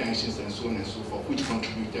ethnic tensions and so on and so forth, which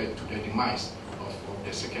contributed to the demise of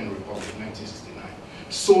the Second Republic in 1969.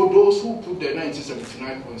 So those who put the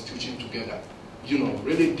 1979 Constitution together,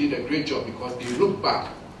 really did a great job because they looked back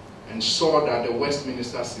and saw that the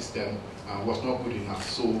Westminster system was not good enough.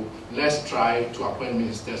 So let's try to appoint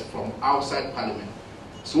ministers from outside Parliament.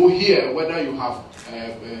 So here, whether you have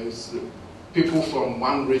people from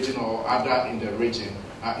one region or other in the region,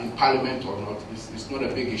 in Parliament or not, it's not a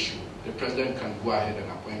big issue. The President can go ahead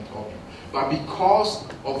and appoint all people. But because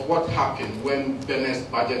of what happened when Bennett's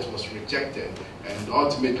budget was rejected and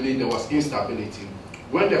ultimately there was instability,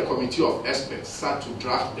 when the Committee of Experts sat to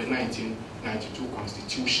draft the 1992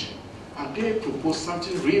 Constitution, and they proposed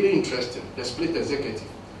something really interesting, the split executive.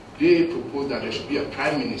 They proposed that there should be a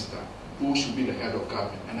Prime Minister who should be the head of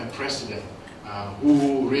government and a President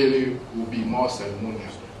who really will be more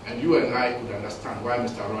ceremonial. And you and I could understand why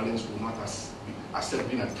Mr. Rawlings would not accept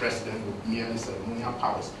being a president with merely ceremonial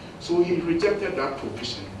powers. So he rejected that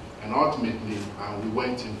provision, and ultimately we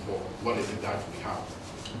went in for what is it that we have.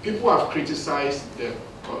 People have criticized the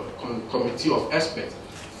Committee of Experts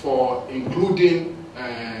for including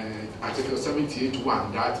Article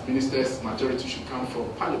 78(1), that ministers' majority should come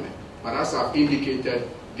from Parliament. But as I've indicated,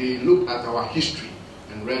 they looked at our history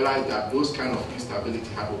and realized that those kind of instability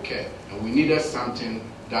had occurred, and we needed something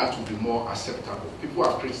that would be more acceptable. People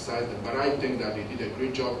have criticized them, but I think that they did a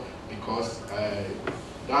great job because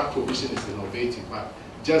that provision is innovative. But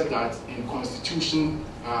just that in constitution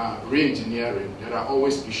re-engineering, there are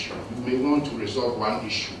always issues. You may want to resolve one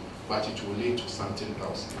issue, but it will lead to something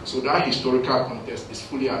else. So that historical context is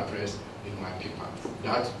fully addressed in my paper,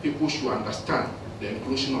 that people should understand the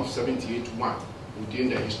inclusion of 78(1) within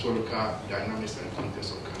the historical dynamics and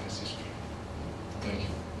context of Ghana's history. Thank you.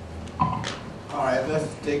 All right, let's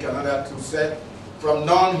take another two set from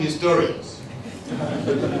non-historians.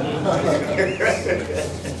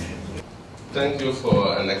 Thank you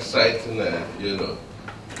for an exciting,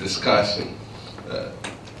 discussion.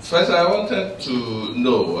 First, I wanted to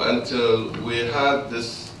know, until we had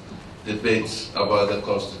this debate about the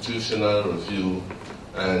constitutional review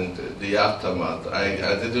and the aftermath, I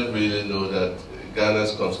didn't really know that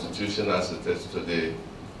Ghana's constitution as it is today,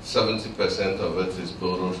 70% of it is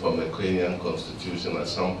borrowed from the Kenyan constitution at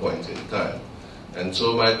some point in time. And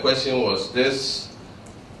so my question was, this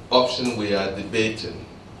option we are debating,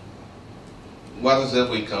 what is it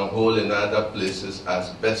we can hold in other places as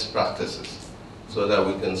best practices, so that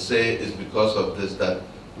we can say it's because of this that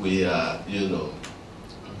we are,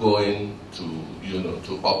 going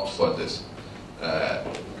to opt for this.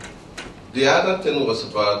 The other thing was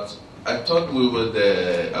about, I thought I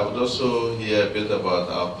would also hear a bit about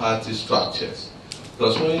our party structures.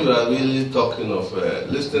 Because when you are really talking of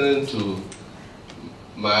listening to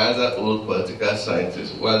my other old political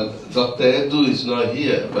scientist, well, Dr. Edu is not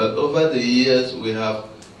here, but over the years we have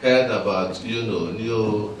heard about,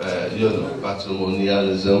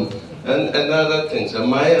 patrimonialism and other things. And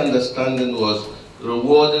my understanding was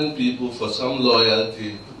rewarding people for some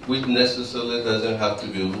loyalty, which necessarily doesn't have to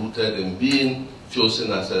be rooted in being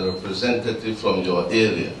chosen as a representative from your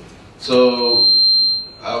area. So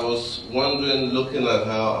I was wondering, looking at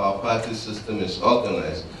how our party system is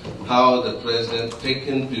organized, how the president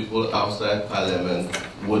taking people outside parliament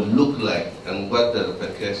would look like and what the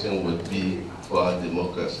repercussion would be for our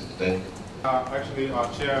democracy. Thank you. Actually, our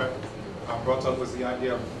chair brought up was the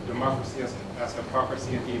idea of democracy as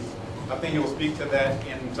hypocrisy, and I think he will speak to that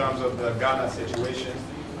in terms of the Ghana situation.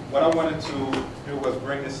 What I wanted to do was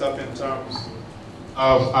bring this up in terms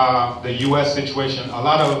of the U.S. situation. A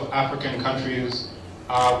lot of African countries,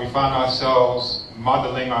 we find ourselves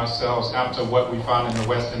modeling ourselves after what we find in the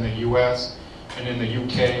West, in the U.S. and in the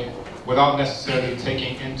U.K., without necessarily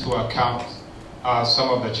taking into account some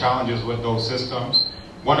of the challenges with those systems.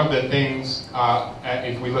 One of the things,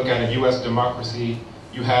 if we look at a U.S. democracy,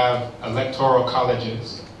 you have electoral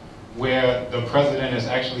colleges where the president is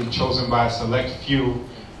actually chosen by a select few.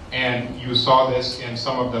 And you saw this in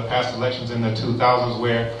some of the past elections in the 2000s,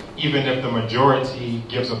 where even if the majority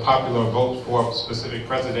gives a popular vote for a specific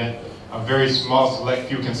president, a very small select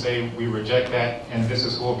few can say, we reject that, and this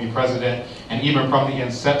is who will be president. And even from the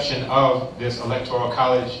inception of this electoral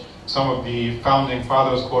college, some of the founding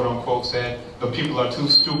fathers, quote unquote, said, the people are too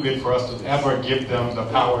stupid for us to ever give them the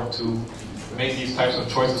power to make these types of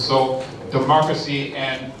choices. So democracy,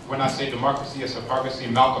 and when I say democracy is hypocrisy,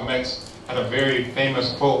 Malcolm X had a very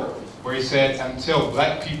famous quote where he said, until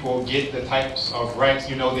black people get the types of rights,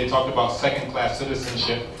 they talked about second-class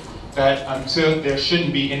citizenship, that until there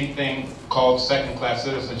shouldn't be anything called second-class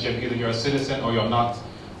citizenship, either you're a citizen or you're not.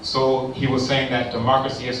 So he was saying that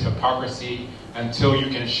democracy is hypocrisy until you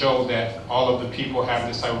can show that all of the people have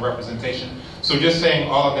this type of representation. So just saying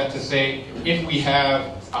all of that to say, if we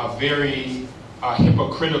have a very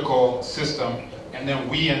hypocritical system, and then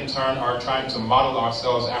we in turn are trying to model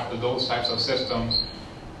ourselves after those types of systems,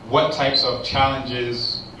 what types of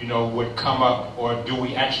challenges, would come up, or do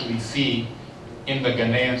we actually see in the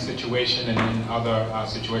Ghanaian situation and in other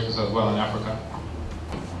situations as well in Africa?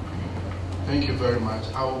 Thank you very much.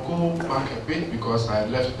 I will go back a bit because I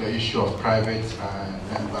left the issue of private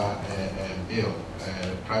member bill,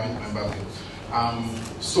 private member bill.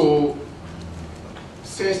 So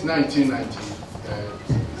since 1990,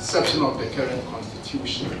 inception of the current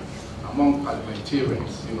constitution, among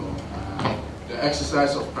parliamentarians, the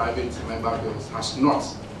exercise of private member bills has not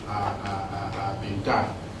been done.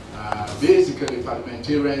 Basically,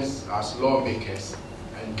 parliamentarians as lawmakers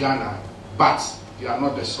in Ghana, but they are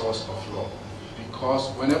not the source of law,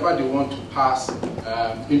 because whenever they want to pass,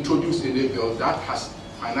 introduce any bill that has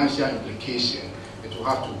financial implication, it will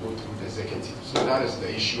have to go through the executive. So that is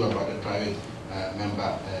the issue about the private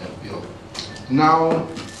member bill. Now,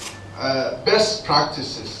 best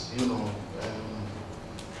practices,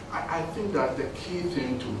 I think that the key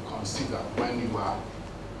thing to consider when you are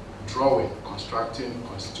constructing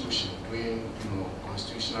constitution, doing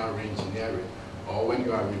constitutional re-engineering, or when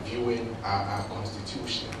you are reviewing a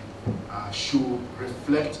constitution, should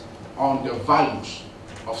reflect on the values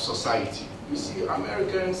of society. You see,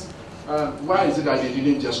 Americans, why is it that they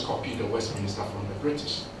didn't just copy the Westminster from the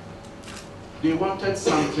British? They wanted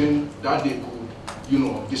something that they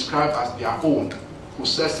could, describe as their own,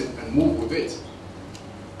 possess it and move with it.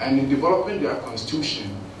 And in developing their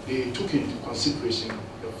constitution, they took into consideration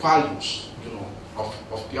the values,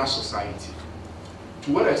 of their society.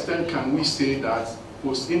 To what extent can we say that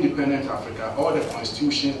post-independent Africa, all the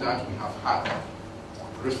constitutions that we have had,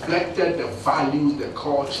 reflected the values, the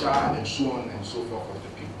culture, and so on and so forth of the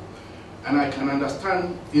people? And I can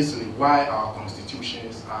understand easily why our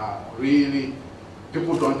constitutions are really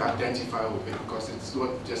people don't identify with it because it's not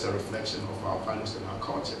just a reflection of our values and our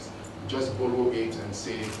cultures. We just borrow it and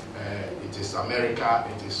say it is America,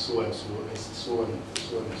 it is so and so, it's so and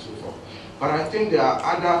so and so forth. But I think there are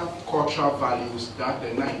other cultural values that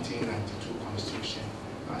the 1992 Constitution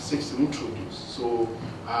seeks to introduce. So,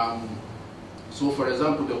 so for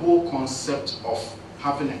example, the whole concept of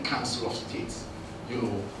having a council of states, you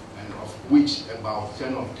know, and of which about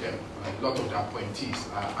 10 of them, a lot of the appointees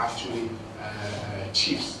are actually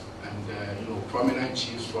chiefs and you know, prominent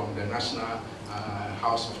chiefs from the National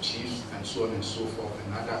House of Chiefs and so on and so forth,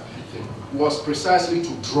 and other things, was precisely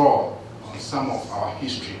to draw on some of our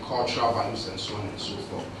history, cultural values and so on and so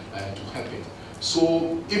forth to help it.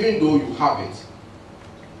 So even though you have it,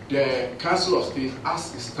 the Council of State,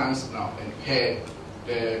 as it stands now, and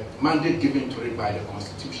the mandate given to it by the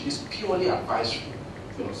Constitution is purely advisory.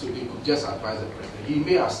 You know, so they could just advise the president. He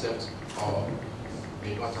may accept or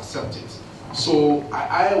may not accept it. So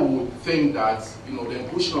I would think that, you know, the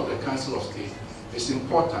inclusion of the Council of State is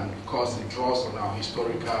important because it draws on our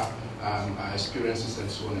historical experiences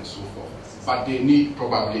and so on and so forth. But they need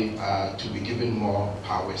probably to be given more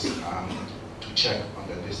powers to check on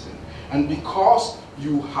the listing. And because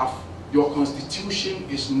you have, your constitution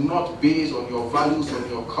is not based on your values, on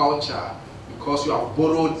your culture, because you have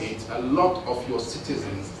borrowed it, a lot of your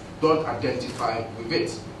citizens don't identify with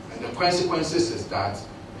it. And the consequences is that,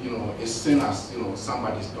 you know, it's seen as, you know,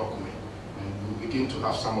 somebody's document. And you begin to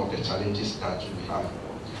have some of the challenges that you have.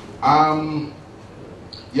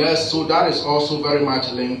 Yes, so that is also very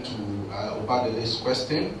much linked to Obadele's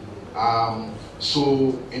question.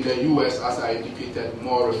 So in the US, as I indicated,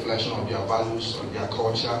 more reflection of their values, on their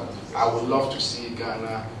culture. I would love to see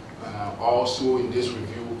Ghana also in this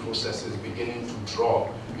review processes beginning to draw.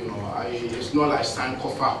 You know, it's not like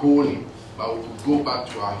Sankofa wholly, but we could go back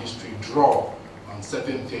to our history, draw on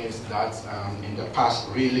certain things that in the past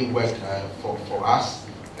really worked for us,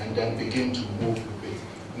 and then begin to move with it.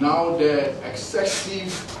 Now the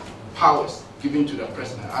excessive powers given to the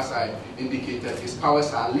president, as I indicated, his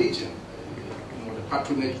powers are legion. You know, the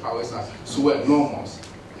patronage powers are so enormous.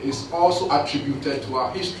 It's also attributed to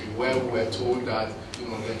our history, where we were told that, you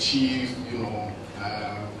know, the chief, you know,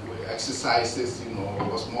 exercises, you know,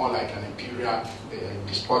 was more like an imperial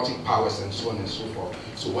despotic powers and so on and so forth.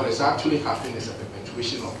 So what is actually happening is a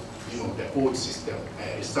perpetuation of, you know, the old system.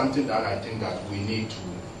 It's something that I think that we need to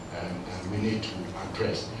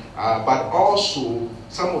address. But also,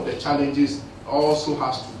 some of the challenges also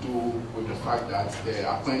has to do with the fact that the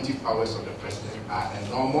appointive powers of the president are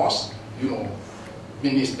enormous. You know,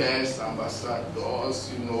 ministers,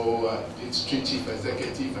 ambassadors, you know, district chief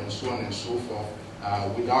executive, and so on and so forth,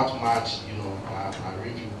 without much, you know,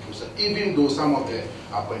 review process. Even though some of the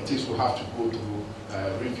appointees will have to go through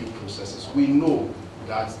review processes, we know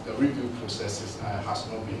that the review processes has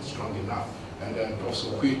not been strong enough. And then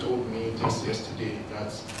Professor Kui told me just yesterday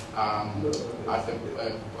that at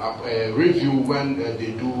the review, when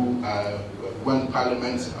they do, when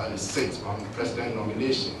Parliament sits on president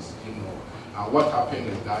nominations, you know, what happened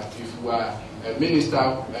is that if you are a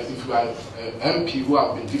minister, if you are an MP who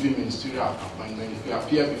have been given ministerial appointment, if you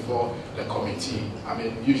appear before the committee, I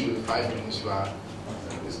mean, usually 5 minutes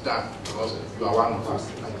it's done because you are one of us.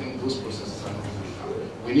 I think those processes are not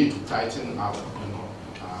good. We need to tighten up, you know,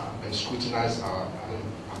 and scrutinize our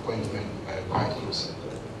appointment quite closely.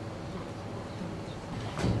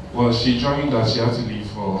 Well, she joined us. She had to leave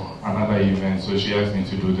for another event, so she asked me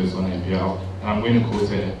to do this on her behalf, and I'm going to quote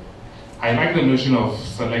her. I like the notion of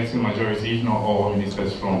selecting majority, if not all,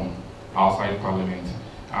 ministers from outside Parliament.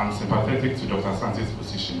 I'm sympathetic to Dr. Asante's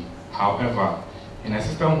position. However, in a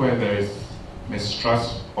system where there is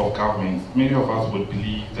mistrust of government, many of us would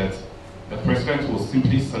believe that the president will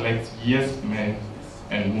simply select yes men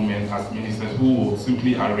and women as ministers who will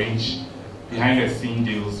simply arrange behind-the-scene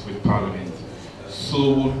deals with Parliament.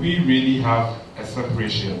 So would we really have a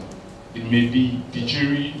separation? It may be de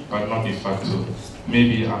jure, but not de facto.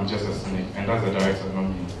 Maybe I'm just a cynic, and that's the director, not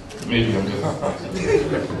me. Maybe I'm just a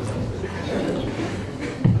cynic.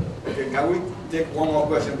 Okay, can we take one more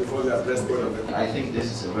question before we address both of them? I think this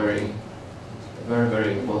is a very,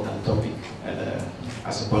 very important topic. And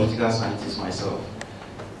as a political scientist myself,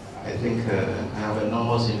 I think I have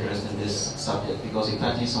enormous interest in this subject because it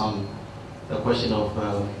touches on the question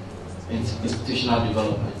of institutional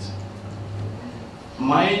development.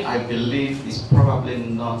 Mine, I believe, is probably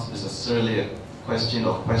not necessarily a question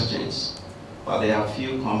of questions, but there are a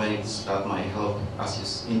few comments that might help,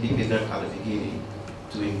 as you indicated at the beginning,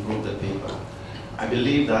 to improve the paper. I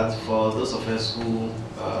believe that for those of us who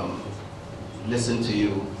listen to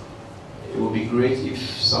you, it would be great if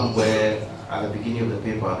somewhere at the beginning of the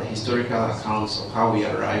paper, the historical accounts of how we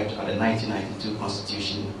arrived at the 1992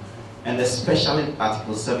 Constitution, and especially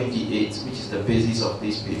Article 78, which is the basis of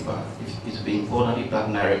this paper. It would be important if that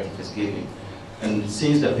narrative is given. And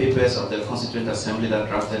since the papers of the Constituent Assembly that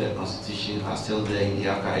drafted the Constitution are still there in the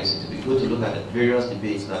archives, it would be good to look at the various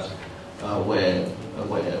debates that were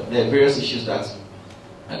the various issues that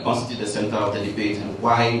constitute the center of the debate and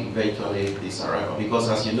why eventually this arrived. Because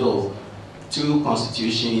as you know, two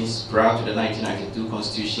constitutions prior to the 1992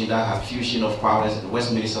 Constitution that had fusion of powers in the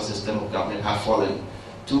Westminster system of government had fallen.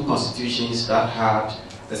 Two constitutions that had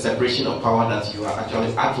the separation of power that you are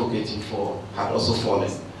actually advocating for had also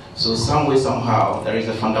fallen. So some way, somehow, there is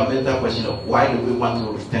a fundamental question of why do we want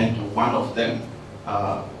to return to one of them?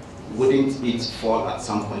 Wouldn't it fall at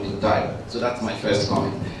some point in time? So that's my first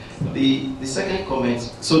comment. The second comment,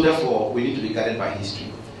 so therefore we need to be guided by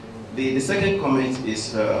history. The second comment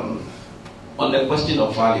is on the question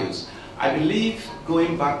of values. I believe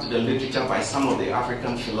going back to the literature by some of the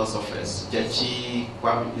African philosophers, Jechi,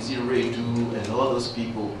 Kwame Redu, and all those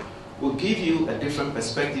people, will give you a different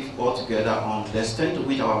perspective altogether on the extent to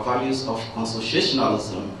which our values of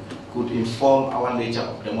consociationalism could inform our nature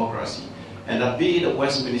of democracy. And that be it the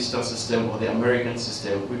Westminster system or the American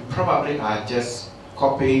system, we probably are just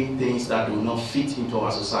copying things that do not fit into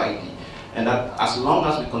our society. And that as long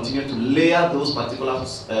as we continue to layer those particular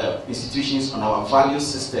institutions on our value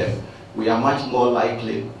system, we are much more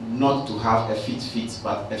likely not to have a fit-fit,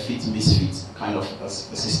 but a fit-misfit kind of a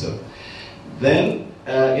system. Then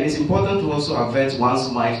it is important to also avert one's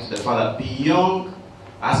mind to the fact that beyond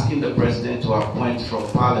asking the president to appoint from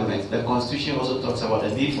parliament, the constitution also talks about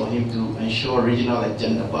the need for him to ensure regional and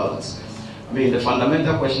gender balance. I mean, the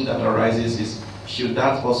fundamental question that arises is, should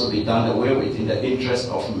that also be done away with in the interest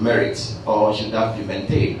of merit, or should that be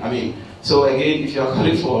maintained? I mean, so again, if you are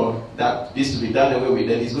calling for this to be done away with,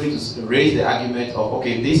 then it's going to raise the argument of,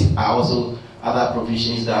 okay, these are also other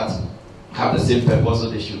provisions that have the same purpose, so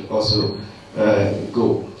they should also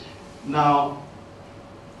go. Now,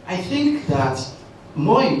 I think that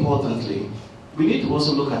more importantly, we need to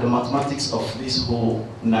also look at the mathematics of this whole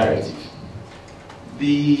narrative.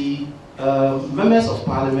 The members of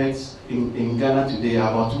parliament in Ghana today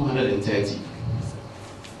are about 230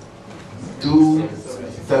 to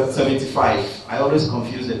 75. I always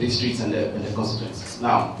confuse the districts and the constituencies.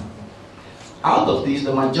 Now, out of these,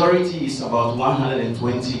 the majority is about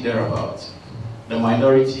 120 thereabouts. The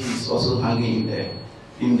minority is also hanging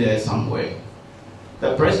in there somewhere.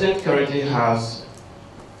 The president currently has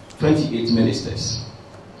 28 ministers.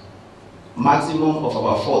 Maximum of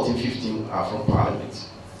about 14, 15 are from parliament.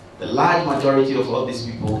 The large majority of all these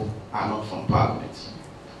people are not from parliament.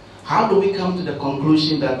 How do we come to the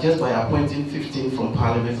conclusion that just by appointing 15 from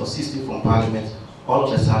parliament or 16 from parliament, all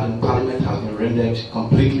of a sudden parliament has been rendered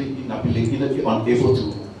completely unable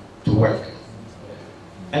to work?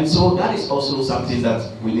 And so that is also something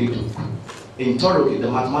that we need to interrogate.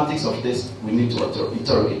 The mathematics of this, we need to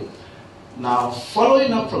interrogate. Now,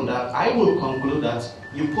 following up from that, I will conclude that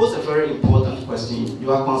you pose a very important question.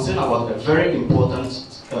 You are concerned about a very important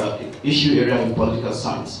issue area in political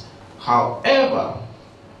science. However,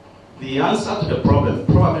 the answer to the problem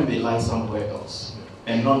probably may lie somewhere else,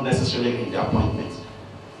 and not necessarily in the appointment.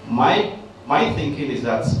 My thinking is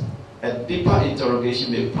that a deeper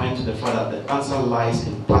interrogation may point to the fact that the answer lies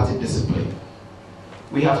in party discipline.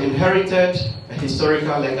 We have inherited a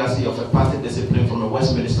historical legacy of a party discipline from the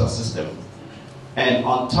Westminster system. And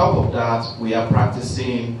on top of that, we are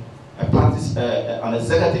practicing an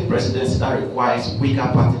executive presidency that requires weaker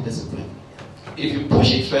party discipline. If you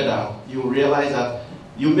push it further, you realize that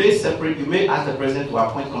you may ask the president to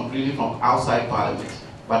appoint completely from outside parliament,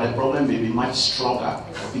 but the problem may be much stronger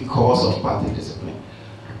because of party discipline.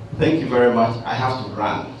 Thank you very much. I have to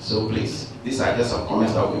run, so please, these are just some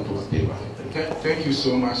comments that we put on paper. Thank you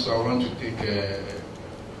so much. So I want to take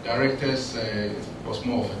directors was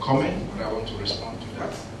more of a comment, but I want to respond to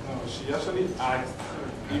that. No, she actually asked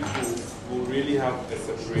if we really have a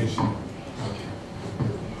separation. Okay.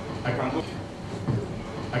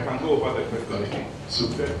 I can go over the question. Okay.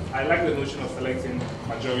 Super. I like the notion of selecting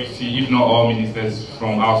majority, if not all ministers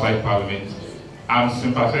from outside parliament. I'm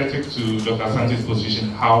sympathetic to Dr. Asante's position.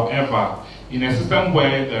 However, in a system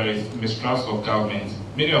where there is mistrust of government,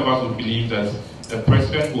 many of us would believe that the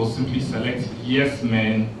president will simply select yes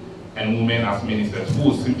men and women as ministers who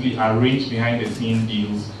will simply arrange behind the scene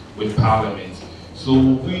deals with parliament. So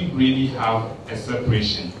we really have a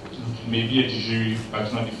separation, maybe a de jure,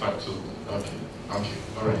 but not de facto. Okay, okay,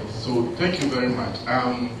 all right. So thank you very much.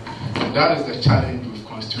 That is the challenge with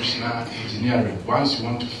constitutional engineering. Once you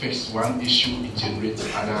want to fix one issue, it generates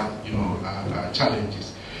other,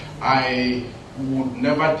 challenges. I would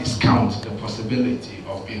never discount the possibility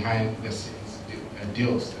of behind the scenes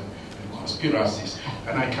deals and conspiracies.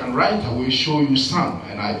 And I can right away show you some,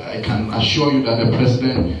 and I can assure you that the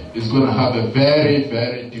president is going to have a very,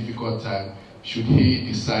 very difficult time should he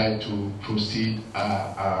decide to proceed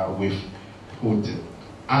with Putin.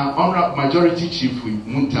 Honorable Majority Chief with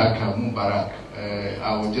Muntaka Mubarak,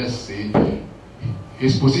 I will just say,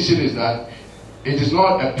 his position is that it is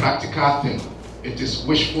not a practical thing, it is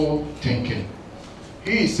wishful thinking.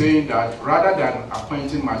 He is saying that rather than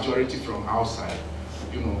appointing majority from outside,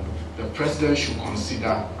 the president should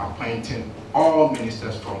consider appointing all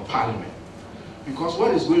ministers from parliament. Because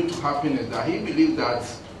what is going to happen is that he believes that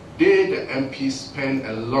the MPs, spend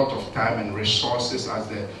a lot of time and resources as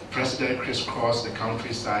the president crisscross the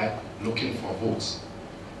countryside looking for votes.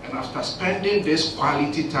 And after spending this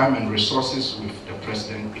quality time and resources with the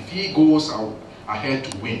president, if he goes out ahead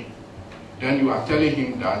to win, then you are telling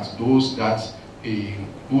him that those that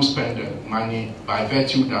who spend the money by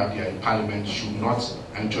virtue that they are in parliament should not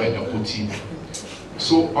enjoy the booty.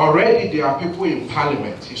 So already there are people in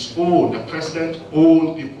parliament, the president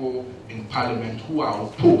own people in parliament who are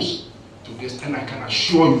opposed to this, and I can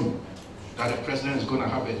assure you that the president is going to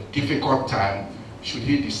have a difficult time should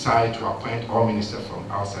he decide to appoint all ministers from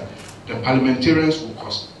outside. The parliamentarians will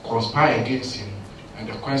conspire against him, and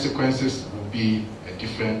the consequences will be a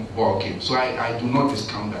different ballgame. So I do not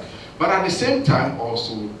discount that. But at the same time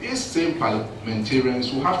also, these same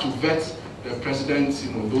parliamentarians will have to vet the president,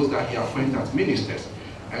 those that he appoints as ministers.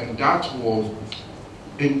 And that will,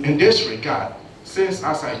 in this regard, since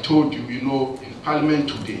as I told you, in parliament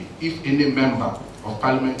today, if any member of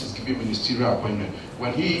parliament is given ministerial appointment,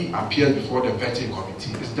 when he appears before the vetting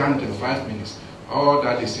committee, it's done in 5 minutes. All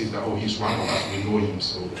that they say is that, oh, he's one of us, we know him,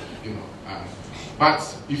 so,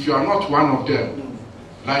 but if you are not one of them,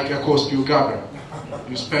 like Ekos Gabriel,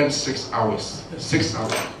 you spend 6 hours. 6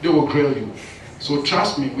 hours. They will grill you. So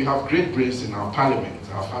trust me, we have great brains in our parliament.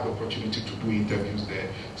 I've had the opportunity to do interviews there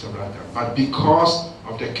several times. But because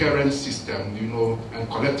of the current system, and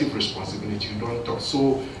collective responsibility, you don't talk.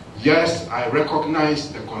 So yes, I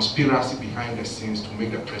recognize the conspiracy behind the scenes to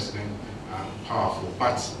make the president powerful.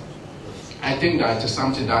 But I think that it is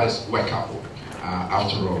something that is workable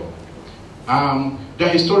after all. The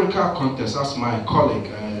historical context, as my colleague,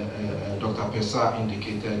 Dr. Pesa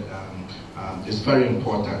indicated, is very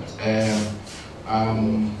important.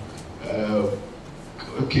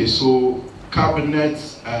 Okay, so cabinet,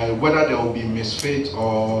 whether there will be misfit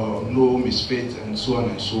or no misfit and so on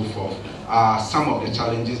and so forth, are some of the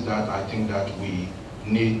challenges that I think that we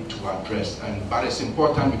need to address. But it's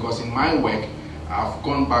important because in my work, I've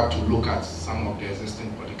gone back to look at some of the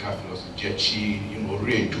existing political philosophy, Jechi,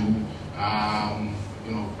 Redu,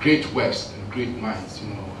 great works and great minds,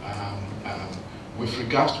 with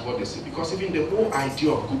regards to what they say, because even the whole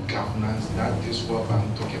idea of good governance, that is what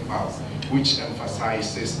I'm talking about, which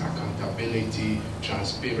emphasizes accountability,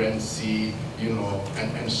 transparency,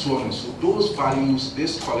 and so on and so. Those values,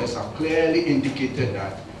 these scholars have clearly indicated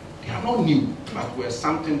that they are not new, but were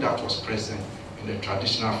something that was present in the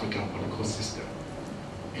traditional African political system.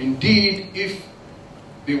 Indeed, if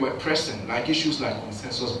they were present, like issues like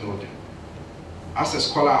consensus building, as a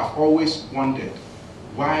scholar, I've always wondered,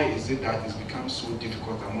 why is it that it's become so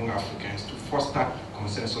difficult among Africans to foster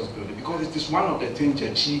consensus building? Because it is one of the things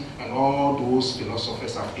Jechi and all those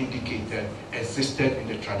philosophers have indicated existed in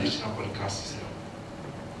the traditional political system.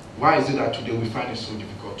 Why is it that today we find it so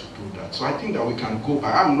difficult to do that? So I think that we can go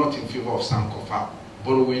back. I'm not in favor of Sankofa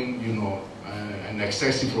borrowing, an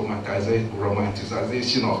excessive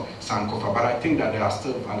romanticization of Sankofa, but I think that there are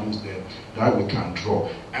still values there that we can draw.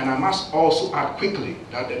 And I must also add quickly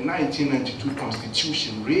that the 1992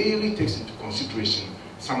 Constitution really takes into consideration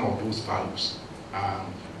some of those values.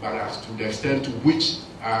 But as to the extent to which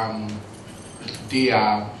they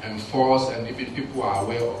are enforced and even people are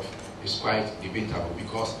aware of is quite debatable,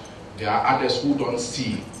 because there are others who don't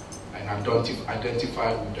see and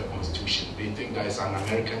identify with the Constitution. They think that it's an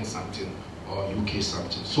American something or UK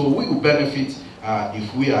something. So we will benefit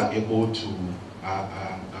if we are able to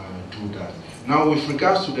do that. Now, with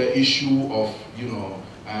regards to the issue of,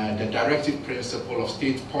 the directive principle of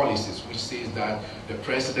state policies, which says that the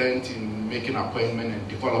president, in making appointment and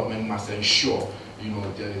development, must ensure,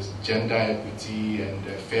 there is gender equity and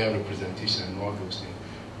fair representation and all those things.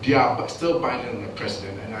 They are still binding on the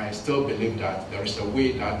president, and I still believe that there is a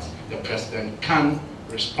way that the president can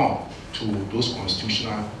respond to those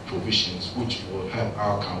constitutional provisions which will help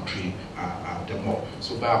our country the more.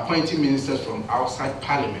 So by appointing ministers from outside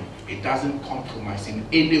parliament, it doesn't compromise in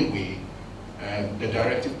any way the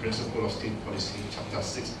directive principle of state policy, chapter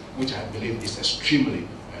 6, which I believe is extremely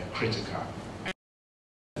critical.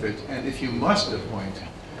 And if you must appoint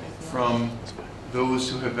from those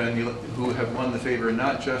who have won the favor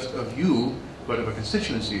not just of you, but of a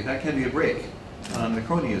constituency, that can be a break on the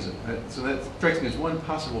cronyism. So that strikes me as one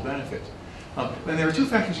possible benefit. And there are two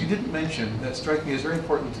factors you didn't mention that strike me as very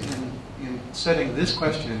important in setting this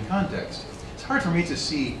question in context. It's hard for me to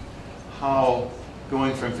see how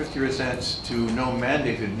going from 50% to no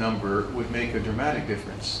mandated number would make a dramatic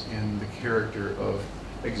difference in the character of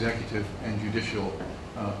executive and judicial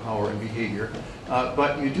power and behavior.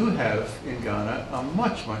 But you do have in Ghana a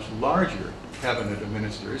much, much larger cabinet of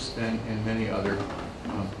ministers than in many other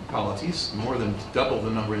polities, more than double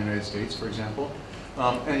the number in the United States, for example.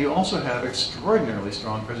 And you also have extraordinarily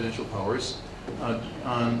strong presidential powers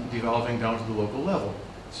on devolving down to the local level.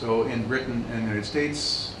 So in Britain and the United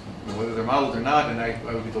States, whether they're modeled or not, and I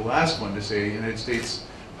would be the last one to say the United States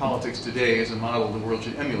politics today is a model the world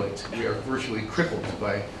should emulate. We are virtually crippled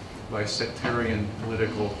by sectarian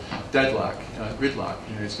political deadlock, gridlock in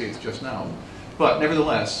the United States just now. But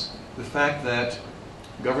nevertheless, the fact that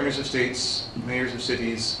governors of states, mayors of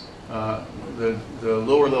cities, the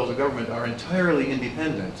lower levels of government are entirely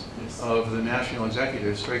independent of the national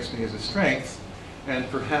executive strikes me as a strength, and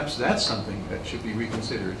perhaps that's something that should be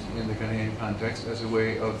reconsidered in the Ghanaian context as a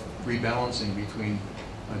way of rebalancing between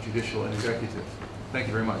judicial and executive. Thank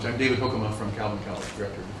you very much. I'm David Hokema from Calvin College,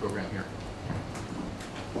 director of the program here.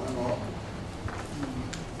 One more.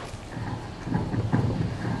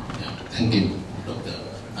 Thank you, Doctor.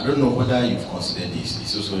 I don't know whether you've considered this.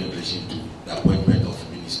 It's also in relation to the appointment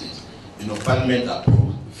of ministers. You know, Parliament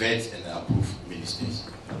vets and approve ministers.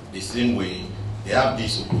 The same way, they have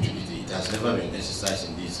this opportunity. It has never been exercised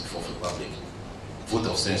in this Fourth Republic. Vote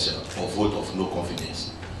of censure or vote of no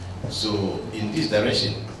confidence. So, in this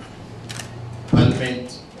direction,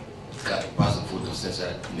 Parliament can pass a vote of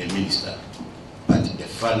censure in a minister, but the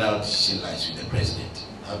final decision lies with the President.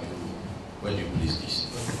 Where do you place this?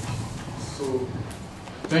 So,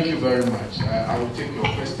 thank you very much. I will take your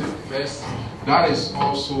question first. That is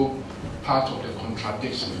also part of the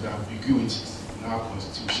contradiction, the ambiguities in our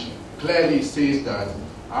constitution. Clearly it says that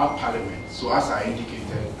our parliament, so as I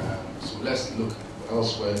indicated, so let's look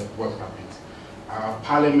elsewhere what happened. Our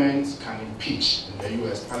parliament can impeach, in the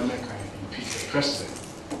US, parliament can impeach the president,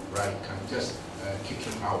 right, can just kick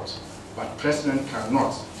him out. But president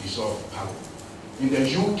cannot dissolve parliament. In the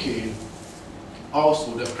UK,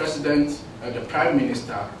 also the president, the prime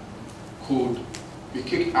minister could be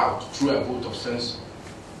kicked out through a vote of censure.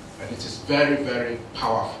 And it is very, very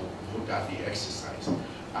powerful vote that they exercise.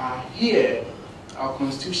 Here, our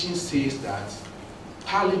constitution says that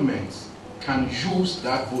parliament can use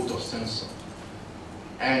that vote of censure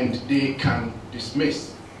and they can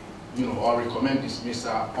dismiss, or recommend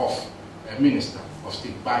dismissal of a minister of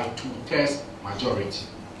state by 2/3 majority.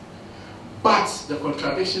 But the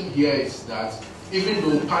contradiction here is that even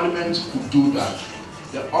though parliament could do that,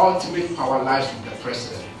 the ultimate power lies with the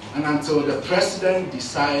president. And until the president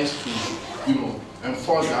decides to,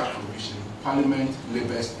 enforce that provision, parliament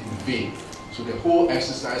labors in vain. So the whole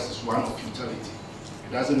exercise is one of futility.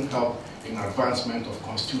 It doesn't help in advancement of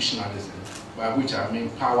constitutionalism, by which I mean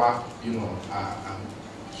power,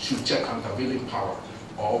 should check countervailing power,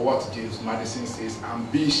 or what James Madison says,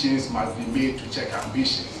 ambitions must be made to check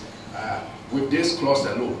ambitions. With this clause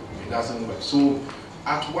alone, it doesn't work. So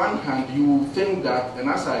at one hand, you think that, and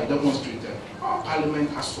as I demonstrated, our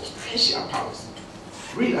parliament has substantial powers.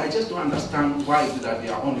 Really, I just don't understand why is it that they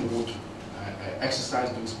are unable to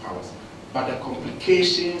exercise those powers. But the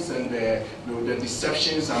complications and the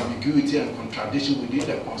deceptions, ambiguity and contradiction within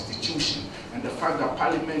the constitution, and the fact that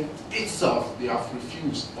parliament itself, they have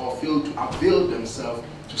refused or failed to avail themselves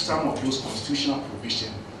to some of those constitutional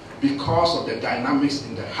provisions because of the dynamics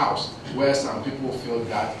in the House, where some people feel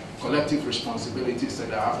that collective responsibility said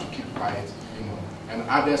they have to keep quiet, and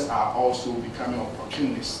others are also becoming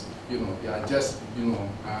opportunists. They are just,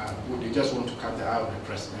 they just want to cut the eye of the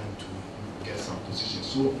president to get some position.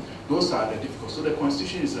 So those are the difficult. So the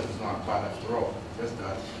constitution itself is not bad after all. Just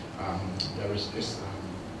that there is this.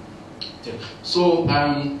 So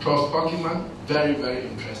Prof. Hokema, very, very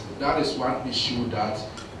interesting. That is one issue that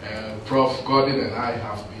Prof. Gordon and I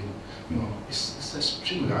have been, it's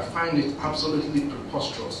extremely, I find it absolutely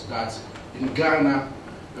preposterous that in Ghana,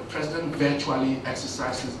 the president virtually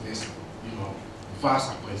exercises this,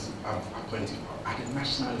 vast appointing power at the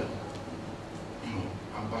national level.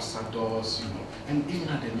 Ambassadors, and even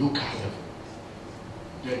at the local level.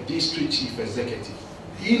 The district chief executive,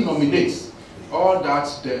 he nominates all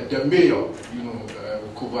that the mayor,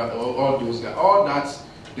 all those guys, all that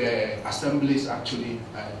the assemblies actually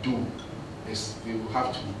do is they will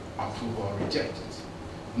have to approve or reject it.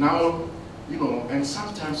 Now, you know, and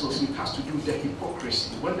sometimes also it has to do with the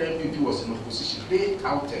hypocrisy. When the MPP was in opposition, they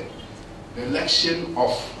touted the election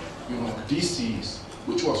of, you know, DCs,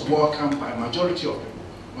 which was welcomed by a majority of people.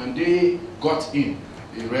 When they got in,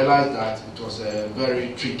 they realized that it was a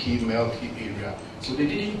very tricky, milky area. So they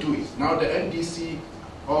didn't do it. Now the NDC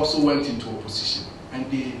also went into opposition, and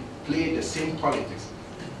they played the same politics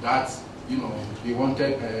that, you know, they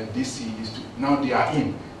wanted DCs to. Now they are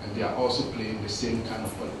in, and they are also playing the same kind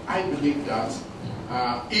of politics. I believe that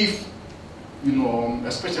if, you know,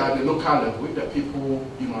 especially at the local level, if the people,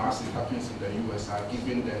 you know, as it happens in the US, are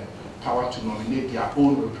given the power to nominate their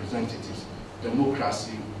own representatives,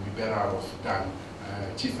 democracy will be better off than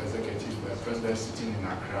chief executive, president sitting in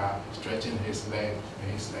Accra, stretching his leg,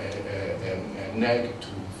 his neck to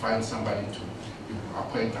find somebody to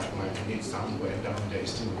appoint that might need somewhere down there,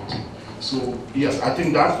 still waiting. So yes, I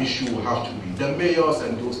think that issue will have to be, the mayors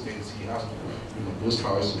and those things, he has to, you know, those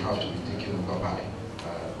powers will have to be taken over by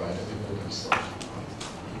the people themselves.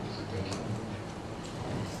 Thank you.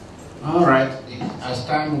 All right, as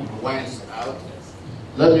time winds out,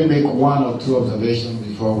 let me make one or two observations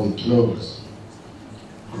before we close.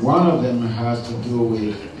 One of them has to do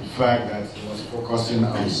with the fact that he was focusing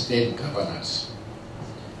on state governance.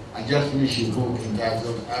 I just finished a book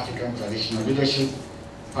entitled African Traditional Leadership,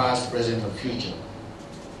 Past, Present, and Future.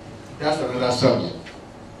 That's another subject.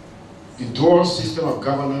 The dual system of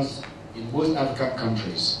governance in most African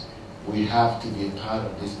countries, we have to be a part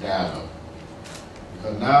of this dialogue.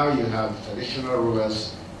 Because now you have traditional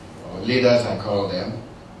rulers, or leaders I call them,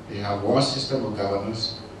 they have one system of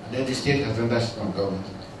governance, and then the state has another system of governance.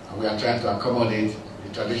 And we are trying to accommodate the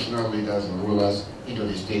traditional leaders or rulers into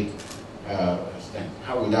the state system.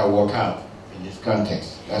 How will that work out in this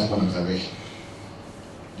context? That's one observation.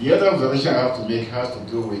 The other observation I have to make has to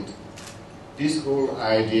do with this whole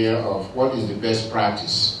idea of what is the best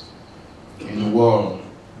practice in the world.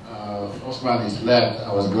 Osman is left,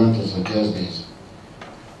 I was going to suggest this.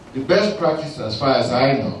 The best practice, as far as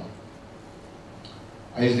I know,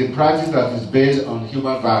 is the practice that is based on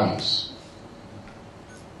human values.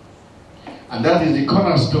 And that is the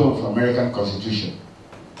cornerstone for American Constitution.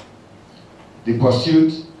 The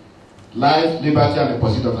pursuit, life, liberty, and the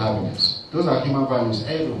pursuit of happiness. Those are human values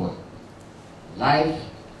everywhere. Life,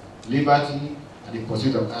 liberty, and the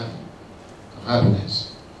pursuit of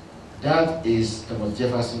happiness. That is Thomas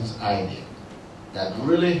Jefferson's idea that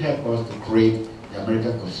really helped us to create the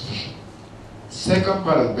American Constitution. Second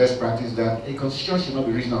part of the best practice is that a constitution should not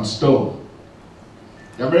be written on stone.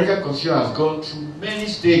 The American Constitution has gone through many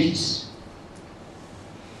stages.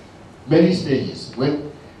 Many stages.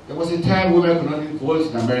 When there was a time women could not vote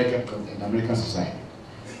in American society.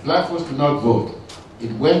 Black folks could not vote.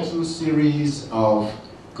 It went through a series of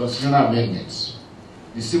constitutional amendments.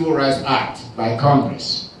 The Civil Rights Act by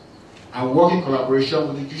Congress, and work in collaboration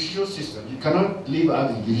with the judicial system. You cannot leave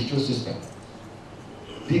out the judicial system.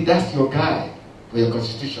 That's your guide for your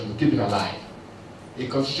constitution to keep it alive. A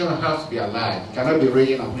constitution has to be alive. It cannot be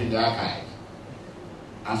reading and put in the archive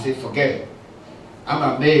and say, forget it. I'm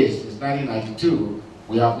amazed, it's 1992,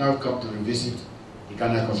 we have not come to revisit the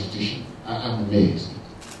Ghana Constitution. I'm amazed.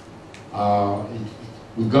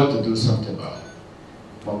 We've got to do something about it.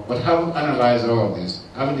 But having analyzed all of this,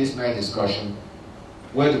 having this night discussion,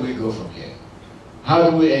 where do we go from here? How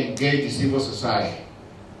do we engage the civil society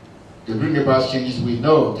to bring about changes we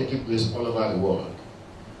know taking place all over the world?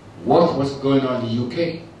 What was going on in the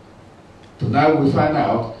UK? Tonight we find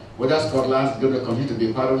out whether Scotland is going to continue to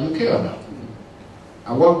be part of the UK or not.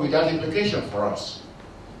 And what will that implication for us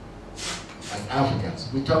as Africans?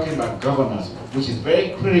 We're talking about governance, which is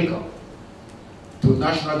very critical to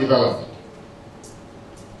national development.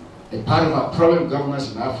 A part of our problem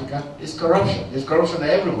governance in Africa is corruption. There's corruption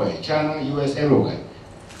everywhere, China, US, everywhere.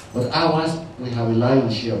 But ours, we have a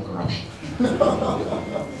lion's share of corruption.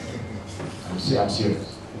 I'm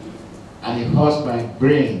serious. And it hurts my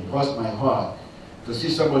brain, hurts my heart to see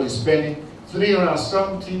somebody spending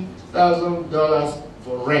 $300,000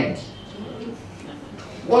 for rent.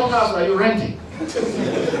 What house are you renting?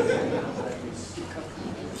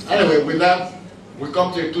 Anyway, with that, we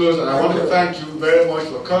come to a close, and I want to thank you very much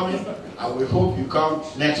for coming, and we hope you come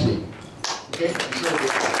next week. Okay?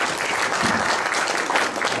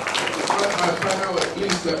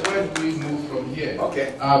 Please, where do we move from here?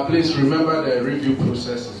 Okay. Please remember the review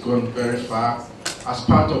process is going very far. As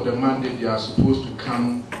part of the mandate, they are supposed to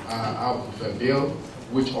come out with a bill,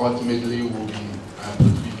 which ultimately will be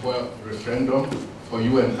put before referendum for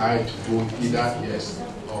you and I to vote either yes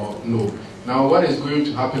or no. Now, what is going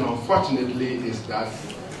to happen, unfortunately, is that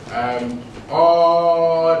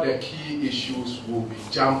all the key issues will be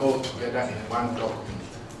jumbled together in one document.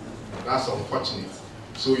 That's unfortunate.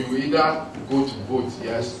 So you either go to vote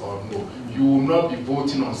yes or no. You will not be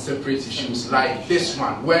voting on separate issues like this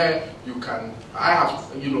one, where you can. I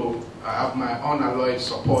have my unalloyed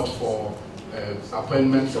support for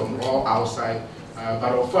appointment from all outside,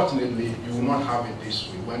 but unfortunately, you will not have it this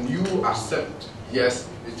way. When you accept yes,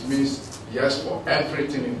 it means yes for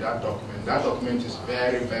everything in that document. That document is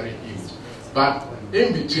very, very huge. But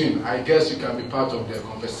in between, I guess you can be part of the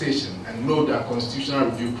conversation and know that constitutional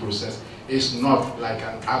review process is not like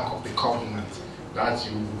an act of the covenant that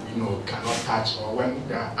you cannot touch, or when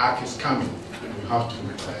the act is coming, you have to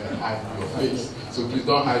hide your face. So please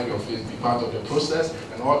don't hide your face, be part of the process,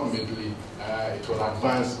 and ultimately it will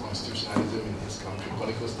advance constitutionalism in this country,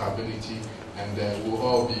 political stability, and we'll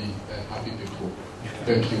all be happy people.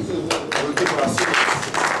 Thank you. We'll keep our seats.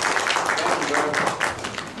 Thank you very much.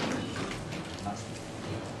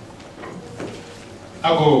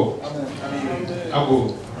 Ago.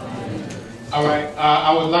 All right,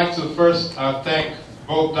 I would like to first thank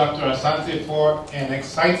both Dr. Asante for an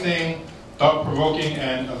exciting, thought-provoking,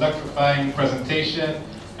 and electrifying presentation,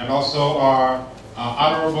 and also our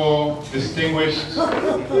honorable, distinguished,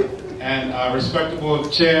 and respectable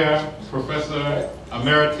chair, Professor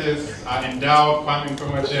Emeritus, endowed Kwame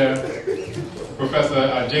Nkrumah Chair,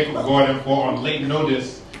 Professor Jacob Gordon, for on late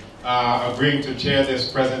notice agreeing to chair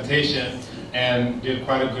this presentation, and did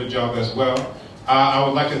quite a good job as well. I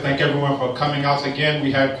would like to thank everyone for coming out again.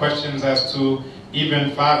 We had questions as to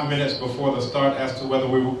even 5 minutes before the start as to whether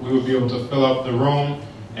we would be able to fill up the room.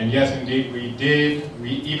 And yes, indeed, we did.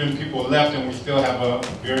 Even people left, and we still have a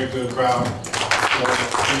very good crowd.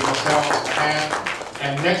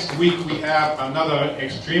 And next week, we have another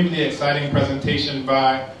extremely exciting presentation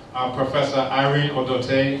by Professor Irene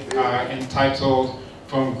Odote entitled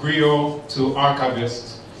From Griot to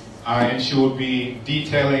Archivist. And she will be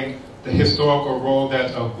detailing the historical role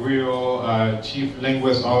that a griot, chief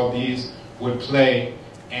linguist, all of these would play,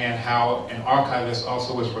 and how an archivist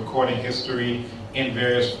also is recording history in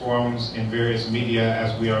various forms, in various media,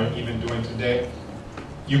 as we are even doing today.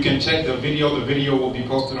 You can check the video. The video will be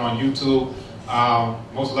posted on YouTube,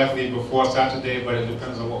 most likely before Saturday, but it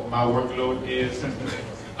depends on what my workload is.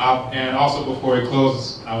 And also, before we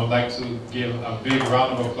close, I would like to give a big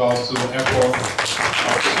round of applause to ECHO,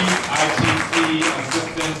 our Chief ITC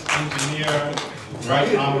Assistant Engineer,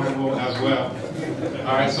 Right Honorable as well.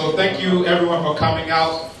 All right, so thank you everyone for coming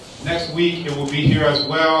out. Next week it will be here as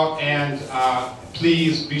well, and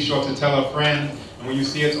please be sure to tell a friend. And when you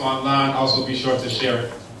see it online, also be sure to share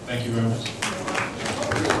it. Thank you very much.